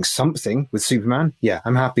was doing something with Superman? Yeah,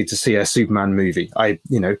 I'm happy to see a Superman movie. I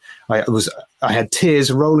had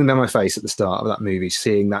tears rolling down my face at the start of that movie,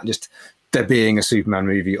 seeing that, just there being a Superman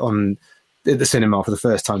movie at the cinema for the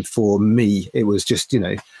first time. For me, it was just,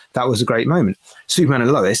 that was a great moment. Superman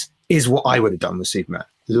and Lois is what I would have done with Superman.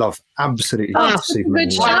 Absolutely love Superman.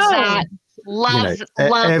 Good show. Love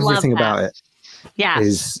everything about it.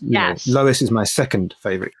 Yes. Lois is my second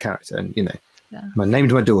favorite character, and I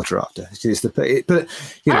named my daughter after. It's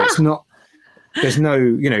not. There's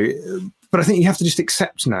no, but I think you have to just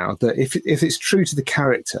accept now that if it's true to the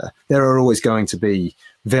character, there are always going to be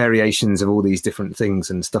variations of all these different things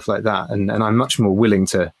and stuff like that. And I'm much more willing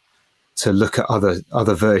to look at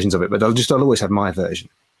other versions of it, but I'll always have my version.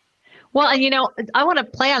 Well, and I want to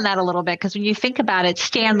play on that a little bit, because when you think about it,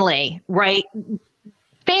 Stan Lee, right?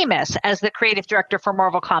 Famous as the creative director for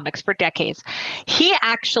Marvel Comics for decades. He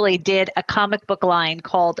actually did a comic book line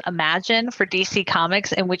called Imagine for DC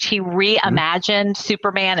Comics, in which he reimagined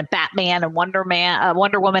Superman and Batman and Wonder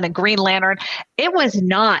Woman and Green Lantern. It was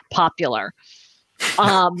not popular.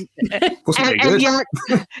 Wasn't very good. And yet,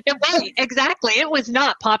 exactly. It was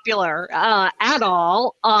not popular at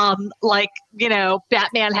all. Batman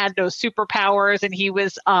had no superpowers, and he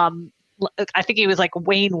was I think he was like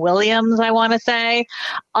Wayne Williams, I want to say.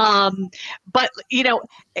 But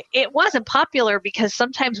it wasn't popular because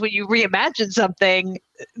sometimes when you reimagine something,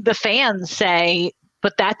 the fans say,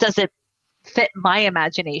 but that doesn't fit my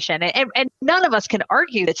imagination. And none of us can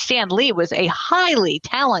argue that Stan Lee was a highly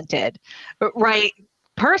talented, right,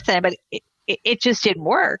 person, but it just didn't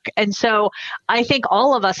work. And so I think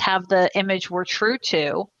all of us have the image we're true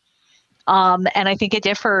to. And I think it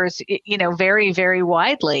differs, very, very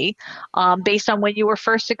widely based on when you were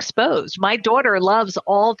first exposed. My daughter loves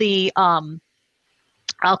all the, I'll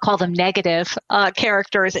call them negative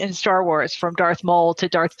characters in Star Wars, from Darth Maul to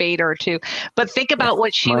Darth Vader but think about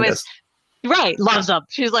what she was, right, loves them.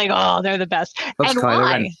 She's like, oh, they're the best. Loves and Kylo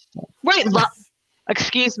why? Ren. Right.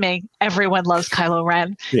 Excuse me. Everyone loves Kylo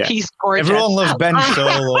Ren. Yeah. He's gorgeous. Everyone loves Ben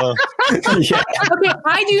Solo. Yeah. Okay,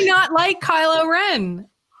 I do not like Kylo Ren.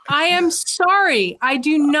 I am sorry. I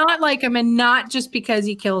do not like him, and not just because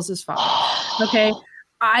he kills his father. Okay.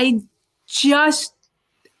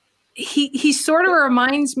 He sort of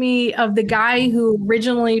reminds me of the guy who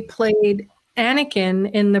originally played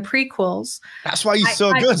Anakin in the prequels. That's why he's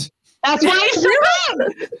so good. That's why he's so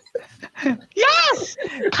good. Yes.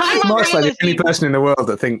 Kylo Mark's Ren like is the only person in the world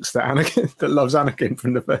that thinks that loves Anakin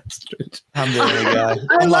from the first trilogy. I'm the only guy.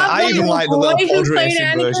 I even like the little boy pod who played racing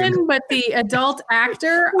Anakin, version. but the adult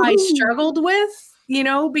actor I struggled with,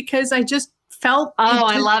 because I just felt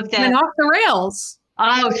I loved it. Went off the rails.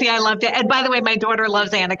 Oh, see, I loved it. And by the way, my daughter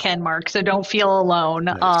loves Anakin, Mark, so don't feel alone.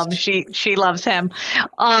 Nice. She loves him.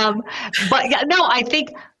 But yeah, no, I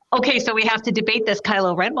think, okay, so we have to debate this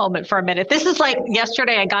Kylo Ren moment for a minute. This is like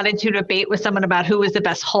yesterday I got into a debate with someone about who was the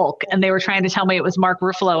best Hulk, and they were trying to tell me it was Mark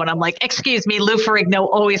Ruffalo, and I'm like, excuse me, Lou Ferrigno,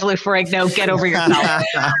 always Lou Ferrigno, get over yourself.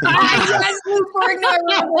 I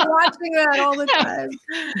remember watching that all the time.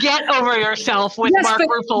 Get over yourself with Mark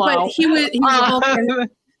Ruffalo. But he was a Hulk, and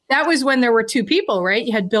that was when there were two people, right?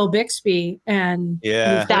 You had Bill Bixby and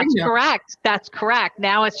Yeah. That's correct. That's correct.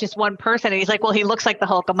 Now it's just one person. And he's like, well, he looks like the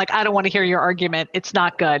Hulk. I'm like, I don't want to hear your argument. It's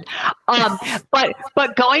not good.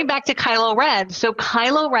 But going back to Kylo Ren. So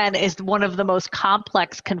Kylo Ren is one of the most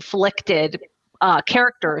complex, conflicted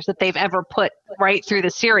characters that they've ever put right through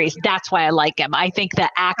the series. That's why I like him. I think the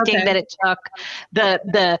acting that it took,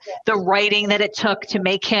 the writing that it took to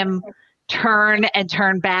make him turn and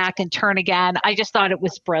turn back and turn again. I just thought it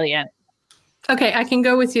was brilliant. Okay, I can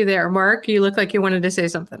go with you there. Mark, you look like you wanted to say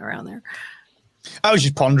something around there. I was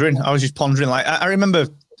just pondering. Like, I remember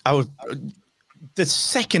the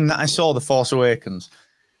second that I saw The Force Awakens,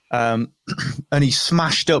 and he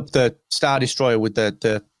smashed up the Star Destroyer with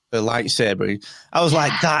the lightsaber. I was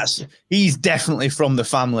like, he's definitely from the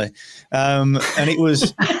family. And it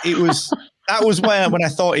was that was when I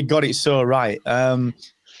thought he got it so right.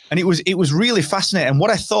 And it was really fascinating. And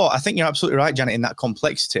what I think you're absolutely right, Janet, in that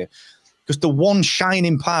complexity. Because the one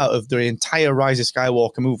shining part of the entire Rise of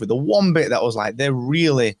Skywalker movie, the one bit that was like, they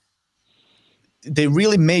really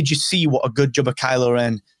made you see what a good job of Kylo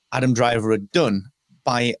Ren, Adam Driver had done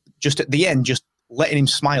by just at the end, just letting him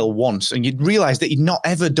smile once. And you'd realize that he'd not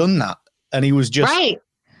ever done that. And he was just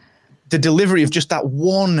the delivery of just that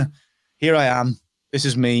one, here I am, this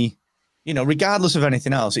is me. Regardless of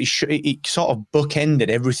anything else, it sort of bookended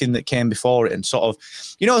everything that came before it, and sort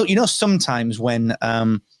of, sometimes when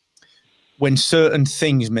certain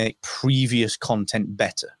things make previous content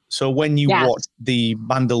better. So when you watch The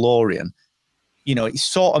Mandalorian, it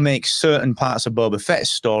sort of makes certain parts of Boba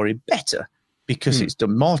Fett's story better because it's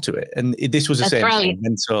done more to it. And this was the same thing.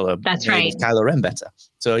 Ben Solo. That's right. Kylo Ren better.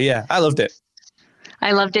 So yeah, I loved it.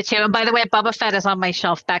 I loved it too. And by the way, Boba Fett is on my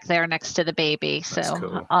shelf back there next to the baby. So,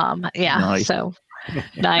 cool. Nice. So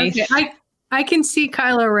nice. Okay, I can see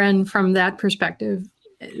Kylo Ren from that perspective.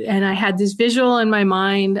 And I had this visual in my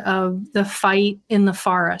mind of the fight in the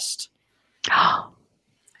forest.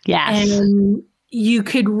 Yes. And you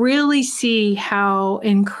could really see how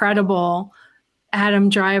incredible Adam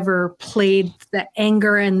Driver played the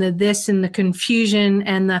anger and the this and the confusion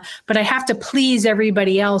but I have to please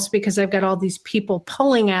everybody else because I've got all these people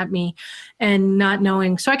pulling at me and not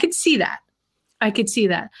knowing. So I could see that.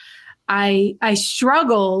 I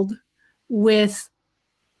struggled with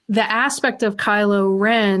the aspect of Kylo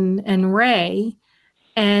Ren and Rey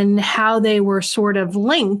and how they were sort of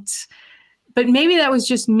linked. But maybe that was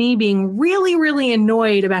just me being really, really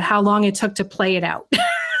annoyed about how long it took to play it out.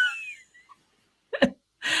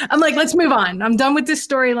 I'm like, let's move on. I'm done with this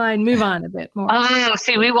storyline. Move on a bit more. Oh,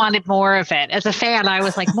 see, we wanted more of it. As a fan, I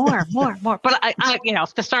was like, more. But I,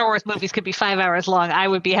 if the Star Wars movies could be 5 hours long, I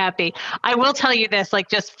would be happy. I will tell you this, like,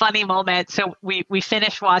 just funny moment. So we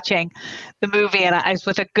finished watching the movie, and I was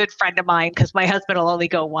with a good friend of mine because my husband will only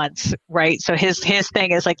go once, right? So his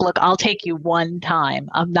thing is like, look, I'll take you one time.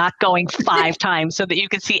 I'm not going 5 times so that you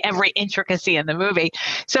can see every intricacy in the movie.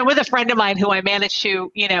 So with a friend of mine who I managed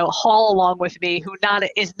to, haul along with me, who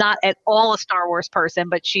is not at all a Star Wars person,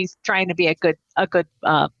 but she's trying to be a good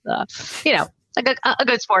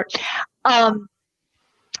sport. And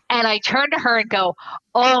I turn to her and go,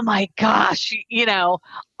 "Oh my gosh,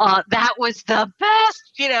 that was the best,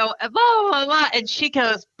 blah, blah, blah." And she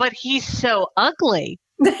goes, "But he's so ugly."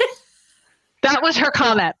 That was her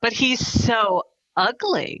comment. But he's so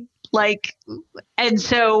ugly. And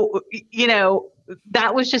so,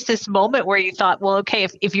 that was just this moment where you thought, well, okay,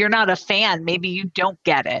 if you're not a fan, maybe you don't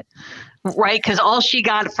get it, right? Because all she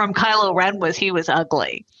got from Kylo Ren was he was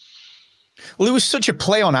ugly. Well, it was such a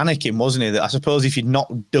play on Anakin, wasn't it? That I suppose if you'd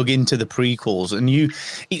not dug into the prequels and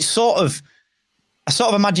I sort of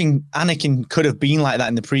imagine Anakin could have been like that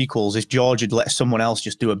in the prequels if George had let someone else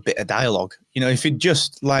just do a bit of dialogue. If he'd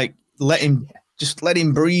just let him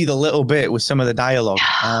breathe a little bit with some of the dialogue.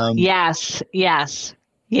 Yes.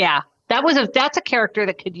 Yeah. That's a character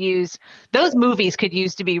that those movies could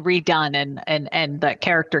use to be redone and that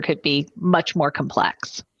character could be much more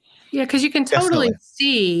complex. Yeah, because you can totally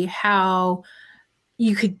see how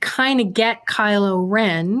you could kind of get Kylo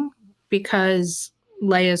Ren because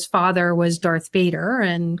Leia's father was Darth Vader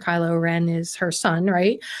and Kylo Ren is her son,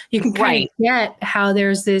 right? You can kind of get how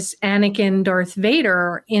there's this Anakin Darth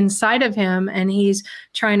Vader inside of him and he's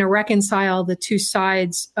trying to reconcile the two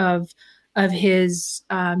sides of his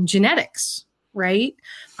genetics, right?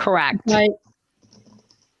 Correct. But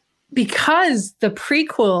because the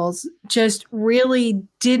prequels just really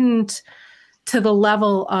didn't, to the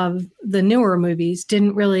level of the newer movies,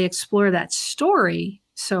 didn't really explore that story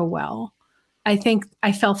so well, I think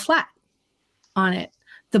I fell flat on it.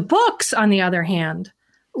 The books, on the other hand,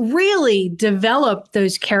 really developed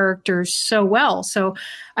those characters so well. So,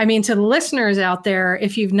 I mean, to the listeners out there,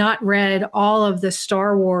 if you've not read all of the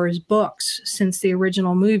Star Wars books since the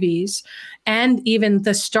original movies, and even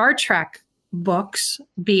the Star Trek books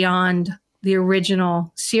beyond the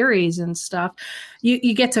original series and stuff,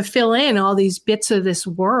 you get to fill in all these bits of this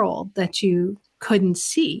world that you couldn't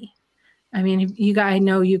see. I mean, I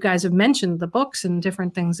know you guys have mentioned the books and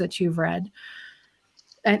different things that you've read.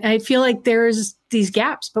 And I feel like there's these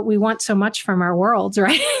gaps, but we want so much from our worlds,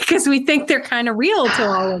 right? Because we think they're kind of real to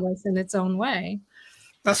all of us in its own way.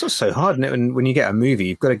 That's what's so hard, isn't it? When you get a movie,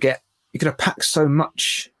 you've got to pack so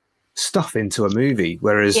much stuff into a movie.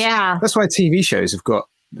 Whereas that's why TV shows have got.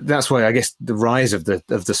 That's why I guess the rise of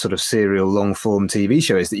the sort of serial long form TV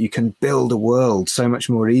show is that you can build a world so much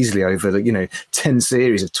more easily over the 10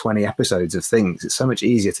 series of 20 episodes of things. It's so much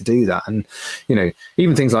easier to do that, and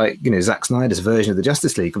even things like Zack Snyder's version of the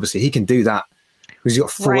Justice League. Obviously, he can do that because he's got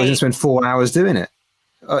he's going to spend 4 hours doing it.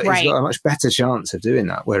 He's got a much better chance of doing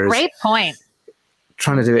that. Whereas, great point.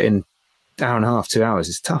 Trying to do it in an hour and a half, 2 hours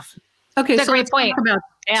is tough. Okay, so let's talk about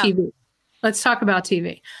TV. Let's talk about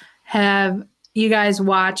TV. Have you guys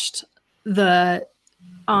watched on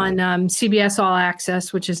CBS All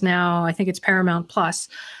Access, which is now, I think it's Paramount Plus.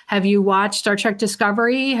 Have you watched Star Trek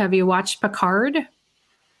Discovery? Have you watched Picard?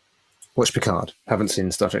 Watch Picard. Haven't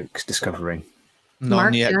seen Star Trek Discovery.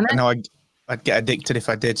 Not yet. No, I'd get addicted if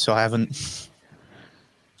I did, so I haven't.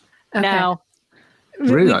 Okay. No.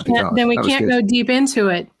 Really we can't go deep into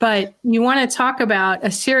it, but you want to talk about a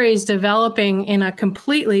series developing in a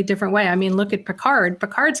completely different way. I mean, look at Picard.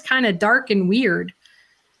 Picard's kind of dark and weird.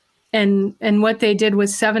 And what they did with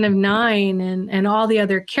Seven of Nine and all the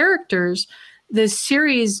other characters, this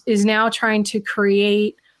series is now trying to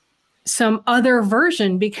create some other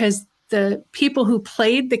version because the people who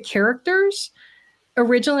played the characters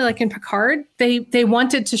originally, like in Picard, they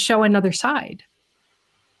wanted to show another side.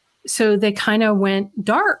 So they kind of went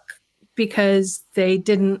dark because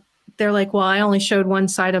they're like, well, I only showed one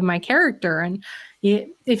side of my character. And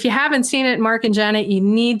if you haven't seen it, Mark and Janet, you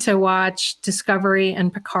need to watch Discovery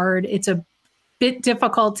and Picard. It's a bit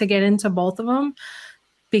difficult to get into both of them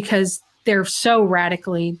because they're so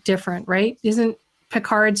radically different, right? Isn't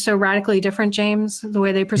Picard so radically different, James, the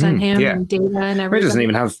way they present him and Data and everything?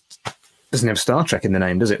 It doesn't have Star Trek in the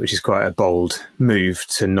name, does it? Which is quite a bold move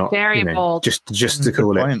to not bold. just to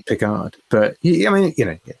call it Picard. But I mean,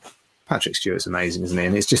 Patrick Stewart's amazing, isn't he?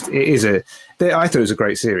 And I thought it was a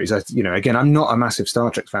great series. Again, I'm not a massive Star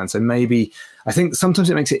Trek fan, so maybe I think sometimes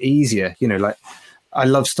it makes it easier. Like I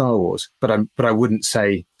love Star Wars, but I wouldn't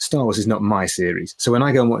say Star Wars is not my series. So when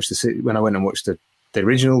I go and watch when I went and watched the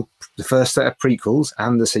original, the first set of prequels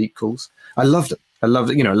and the sequels, I loved it. I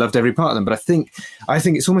loved it. I loved every part of them. But I think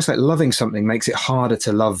it's almost like loving something makes it harder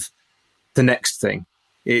to love the next thing.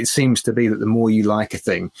 It seems to be that the more you like a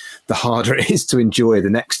thing, the harder it is to enjoy the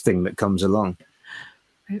next thing that comes along.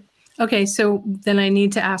 Okay, so then I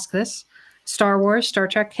need to ask this. Star Wars, Star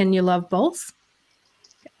Trek, can you love both?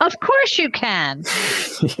 Of course you can.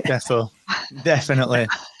 Definitely.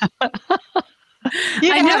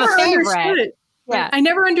 You can have a favorite. Yeah. I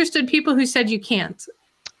never understood people who said you can't.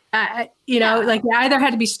 Like you either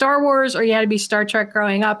had to be Star Wars or you had to be Star Trek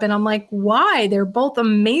growing up. And I'm like, why? They're both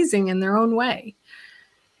amazing in their own way.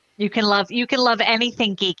 You can love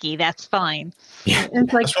anything geeky. That's fine. Yeah.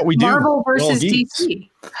 It's like that's what we Marvel versus DC.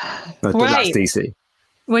 That's DC.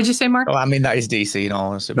 What'd you say, Mark? Oh, I mean, that is DC,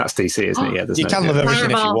 honestly. That's DC, isn't it? Yeah, you can love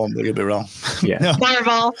everything if you want, but you'll be wrong. Yeah. No.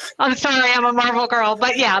 Marvel. I'm sorry, I'm a Marvel girl.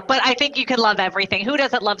 But I think you can love everything. Who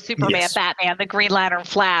doesn't love Superman, Batman, the Green Lantern,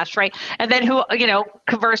 Flash, right? And then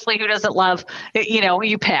conversely, who doesn't love,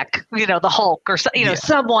 you pick, the Hulk or,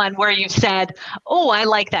 someone where you've said, oh, I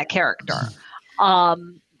like that character.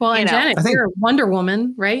 Well, and Janet, you're Wonder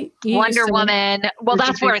Woman, right? Wonder Woman. Well,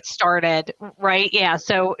 that's where it started, right? Yeah.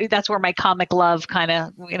 So that's where my comic love kind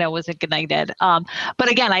of, was ignited. But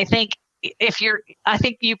again, I think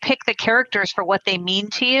you pick the characters for what they mean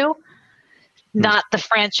to you, not the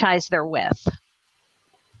franchise they're with.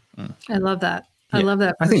 I love that. I love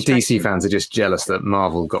that. I think DC fans are just jealous that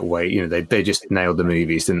Marvel got away. They just nailed the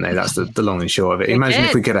movies, didn't they? That's the long and short of it. Imagine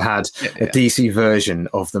if we could have had a DC version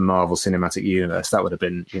of the Marvel Cinematic Universe. That would have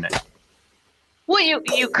been, Well, you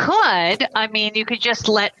could. I mean, you could just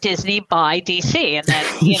let Disney buy DC, and then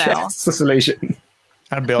that's the solution.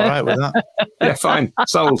 I'd be all right with that. Yeah, fine,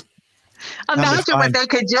 sold. Imagine what they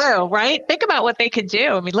could do, right? Think about what they could do.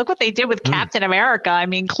 I mean, look what they did with Captain America. I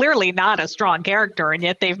mean, clearly not a strong character, and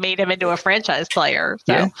yet they've made him into a franchise player.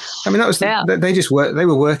 So, yeah, I mean, that was they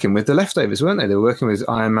were working with the leftovers, weren't they? They were working with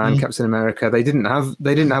Iron Man, Captain America. They didn't have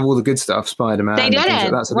all the good stuff, Spider-Man. They didn't,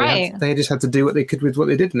 like that, so right? They just had to do what they could with what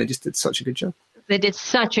they did, and they just did such a good job. They did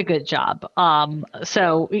such a good job.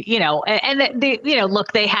 So, and they,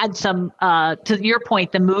 look, they had some, to your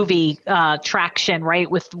point, the movie traction,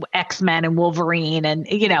 right, with X-Men and Wolverine. And,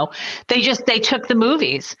 they took the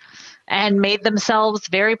movies and made themselves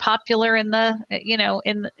very popular in the,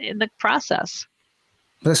 in the process.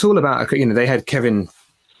 But it's all about, they had Kevin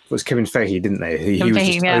Feige, didn't they? He was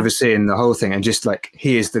just overseeing the whole thing, and just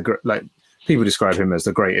he is people describe him as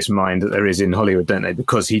the greatest mind that there is in Hollywood, don't they?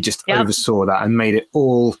 Because he just oversaw that and made it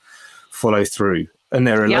all follow through. And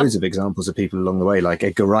there are loads of examples of people along the way, like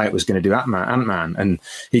Edgar Wright was going to do Ant-Man, and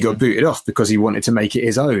he got booted off because he wanted to make it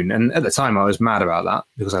his own. And at the time, I was mad about that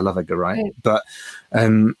because I love Edgar Wright.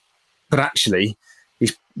 Right. But actually,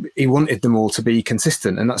 he wanted them all to be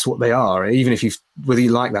consistent, and that's what they are. Even if whether you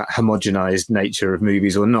like that homogenized nature of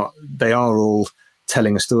movies or not, they are all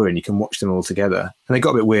telling a story, and you can watch them all together. And they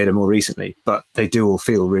got a bit weirder more recently, but they do all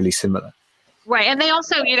feel really similar. Right. And they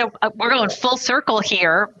also, we're going full circle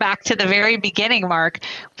here back to the very beginning, Mark.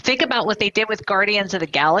 Think about what they did with Guardians of the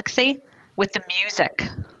Galaxy with the music.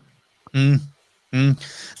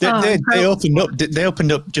 They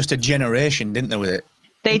opened up just a generation, didn't they, with it?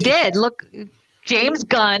 They did. Look, James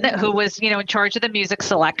Gunn, who was, in charge of the music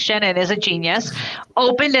selection and is a genius,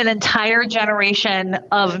 opened an entire generation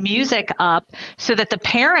of music up so that the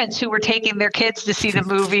parents who were taking their kids to see the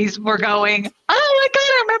movies were going, oh my God,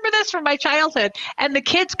 I remember this from my childhood. And the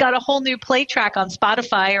kids got a whole new play track on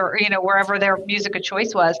Spotify or, wherever their music of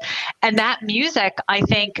choice was. And that music, I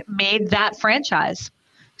think, made that franchise.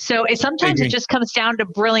 So sometimes it just comes down to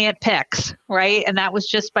brilliant picks, right? And that was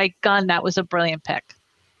just by Gunn. That was a brilliant pick.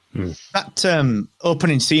 That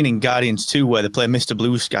opening scene in Guardians 2 where they play Mr.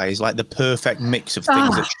 Blue Sky is like the perfect mix of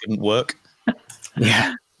things that shouldn't work.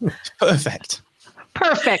 Yeah. Perfect.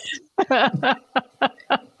 The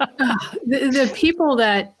people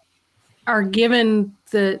that are given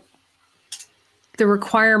the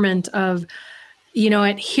requirement of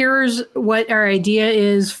here's what our idea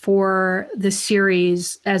is for the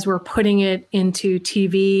series as we're putting it into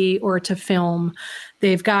TV or to film.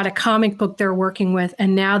 They've got a comic book they're working with,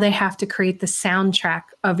 and now they have to create the soundtrack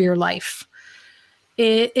of your life.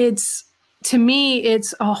 It's to me,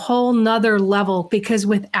 it's a whole nother level, because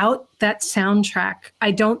without that soundtrack,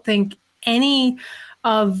 I don't think any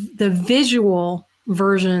of the visual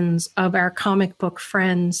versions of our comic book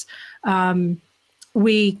friends,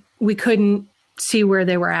 we couldn't see where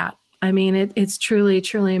they were at. I mean, it's truly,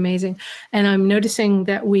 truly amazing. And I'm noticing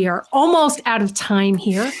that we are almost out of time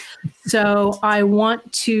here. So I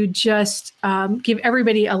want to just give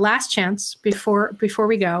everybody a last chance before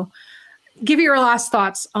we go. Give your last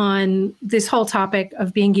thoughts on this whole topic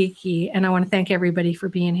of being geeky. And I want to thank everybody for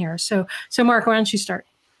being here. So Mark, why don't you start?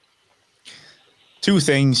 Two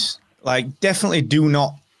things. Like, definitely do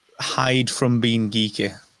not hide from being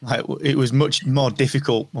geeky. Like, it was much more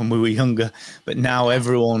difficult when we were younger, but now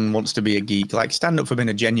everyone wants to be a geek. Like, stand up for being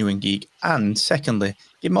a genuine geek. And secondly,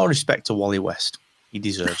 give more respect to Wally West. He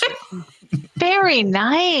deserves it. Very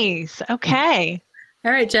nice. Okay.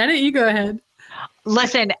 All right, Janet, you go ahead.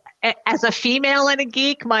 Listen, as a female and a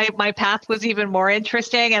geek, my path was even more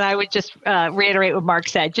interesting. And I would just reiterate what Mark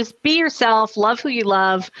said. Just be yourself, love who you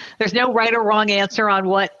love. There's no right or wrong answer on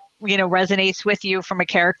what resonates with you from a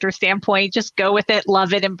character standpoint. Just go with it,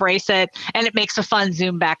 love it, embrace it. And it makes a fun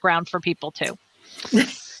Zoom background for people too.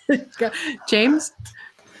 James?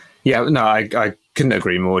 Yeah, no, I couldn't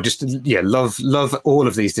agree more. Just, love all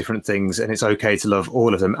of these different things, and it's okay to love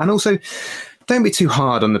all of them. And also, don't be too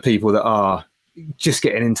hard on the people that are just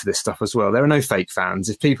getting into this stuff as well. There are no fake fans.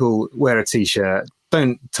 If people wear a t-shirt,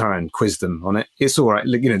 don't try and quiz them on it. It's all right.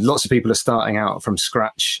 Lots of people are starting out from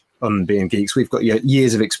scratch on being geeks. We've got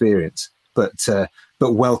years of experience, but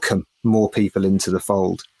welcome more people into the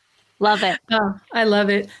fold. Love it. Oh, I love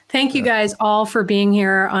it. Thank you guys all for being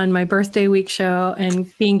here on my birthday week show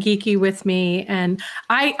and being geeky with me. And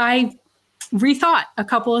I rethought a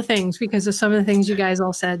couple of things because of some of the things you guys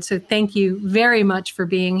all said. So thank you very much for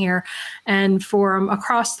being here. And for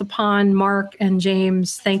across the pond, Mark and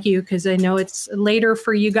James, thank you, because I know it's later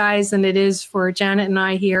for you guys than it is for Janet and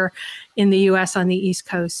I here in the U.S. on the East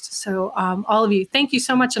Coast. So all of you, thank you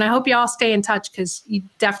so much. And I hope you all stay in touch, because you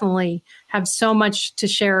definitely have so much to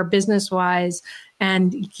share business-wise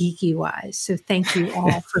and geeky-wise. So thank you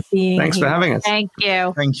all for being Thanks here. for having us. Thank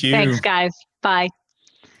you. Thank you. Thanks, guys. Bye.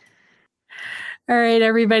 All right,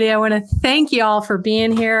 everybody. I want to thank you all for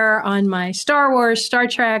being here on my Star Wars, Star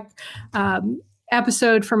Trek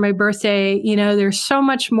episode for my birthday. There's so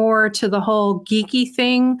much more to the whole geeky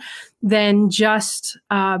thing than just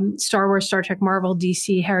Star Wars, Star Trek, Marvel,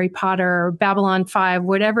 DC, Harry Potter, Babylon 5,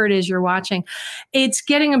 whatever it is you're watching. It's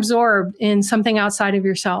getting absorbed in something outside of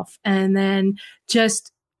yourself, and then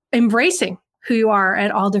just embracing who you are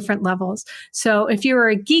at all different levels. So if you're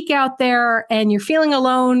a geek out there and you're feeling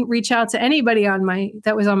alone, reach out to anybody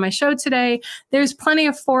that was on my show today. There's plenty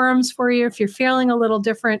of forums for you if you're feeling a little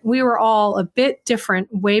different. We were all a bit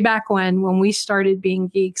different way back when we started being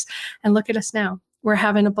geeks. And look at us now. We're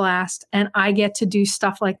having a blast, and I get to do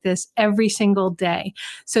stuff like this every single day.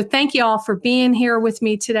 So thank you all for being here with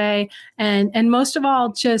me today. And most of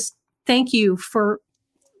all, just thank you for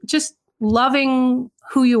just loving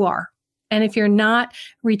who you are. And if you're not,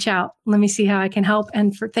 reach out. Let me see how I can help.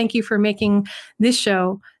 And thank you for making this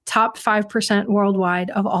show top 5%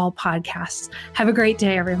 worldwide of all podcasts. Have a great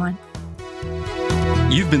day, everyone.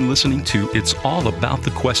 You've been listening to It's All About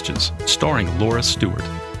the Questions, starring Laura Stewart.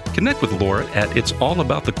 Connect with Laura at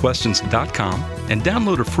it'sallaboutthequestions.com and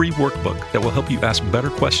download a free workbook that will help you ask better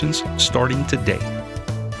questions starting today.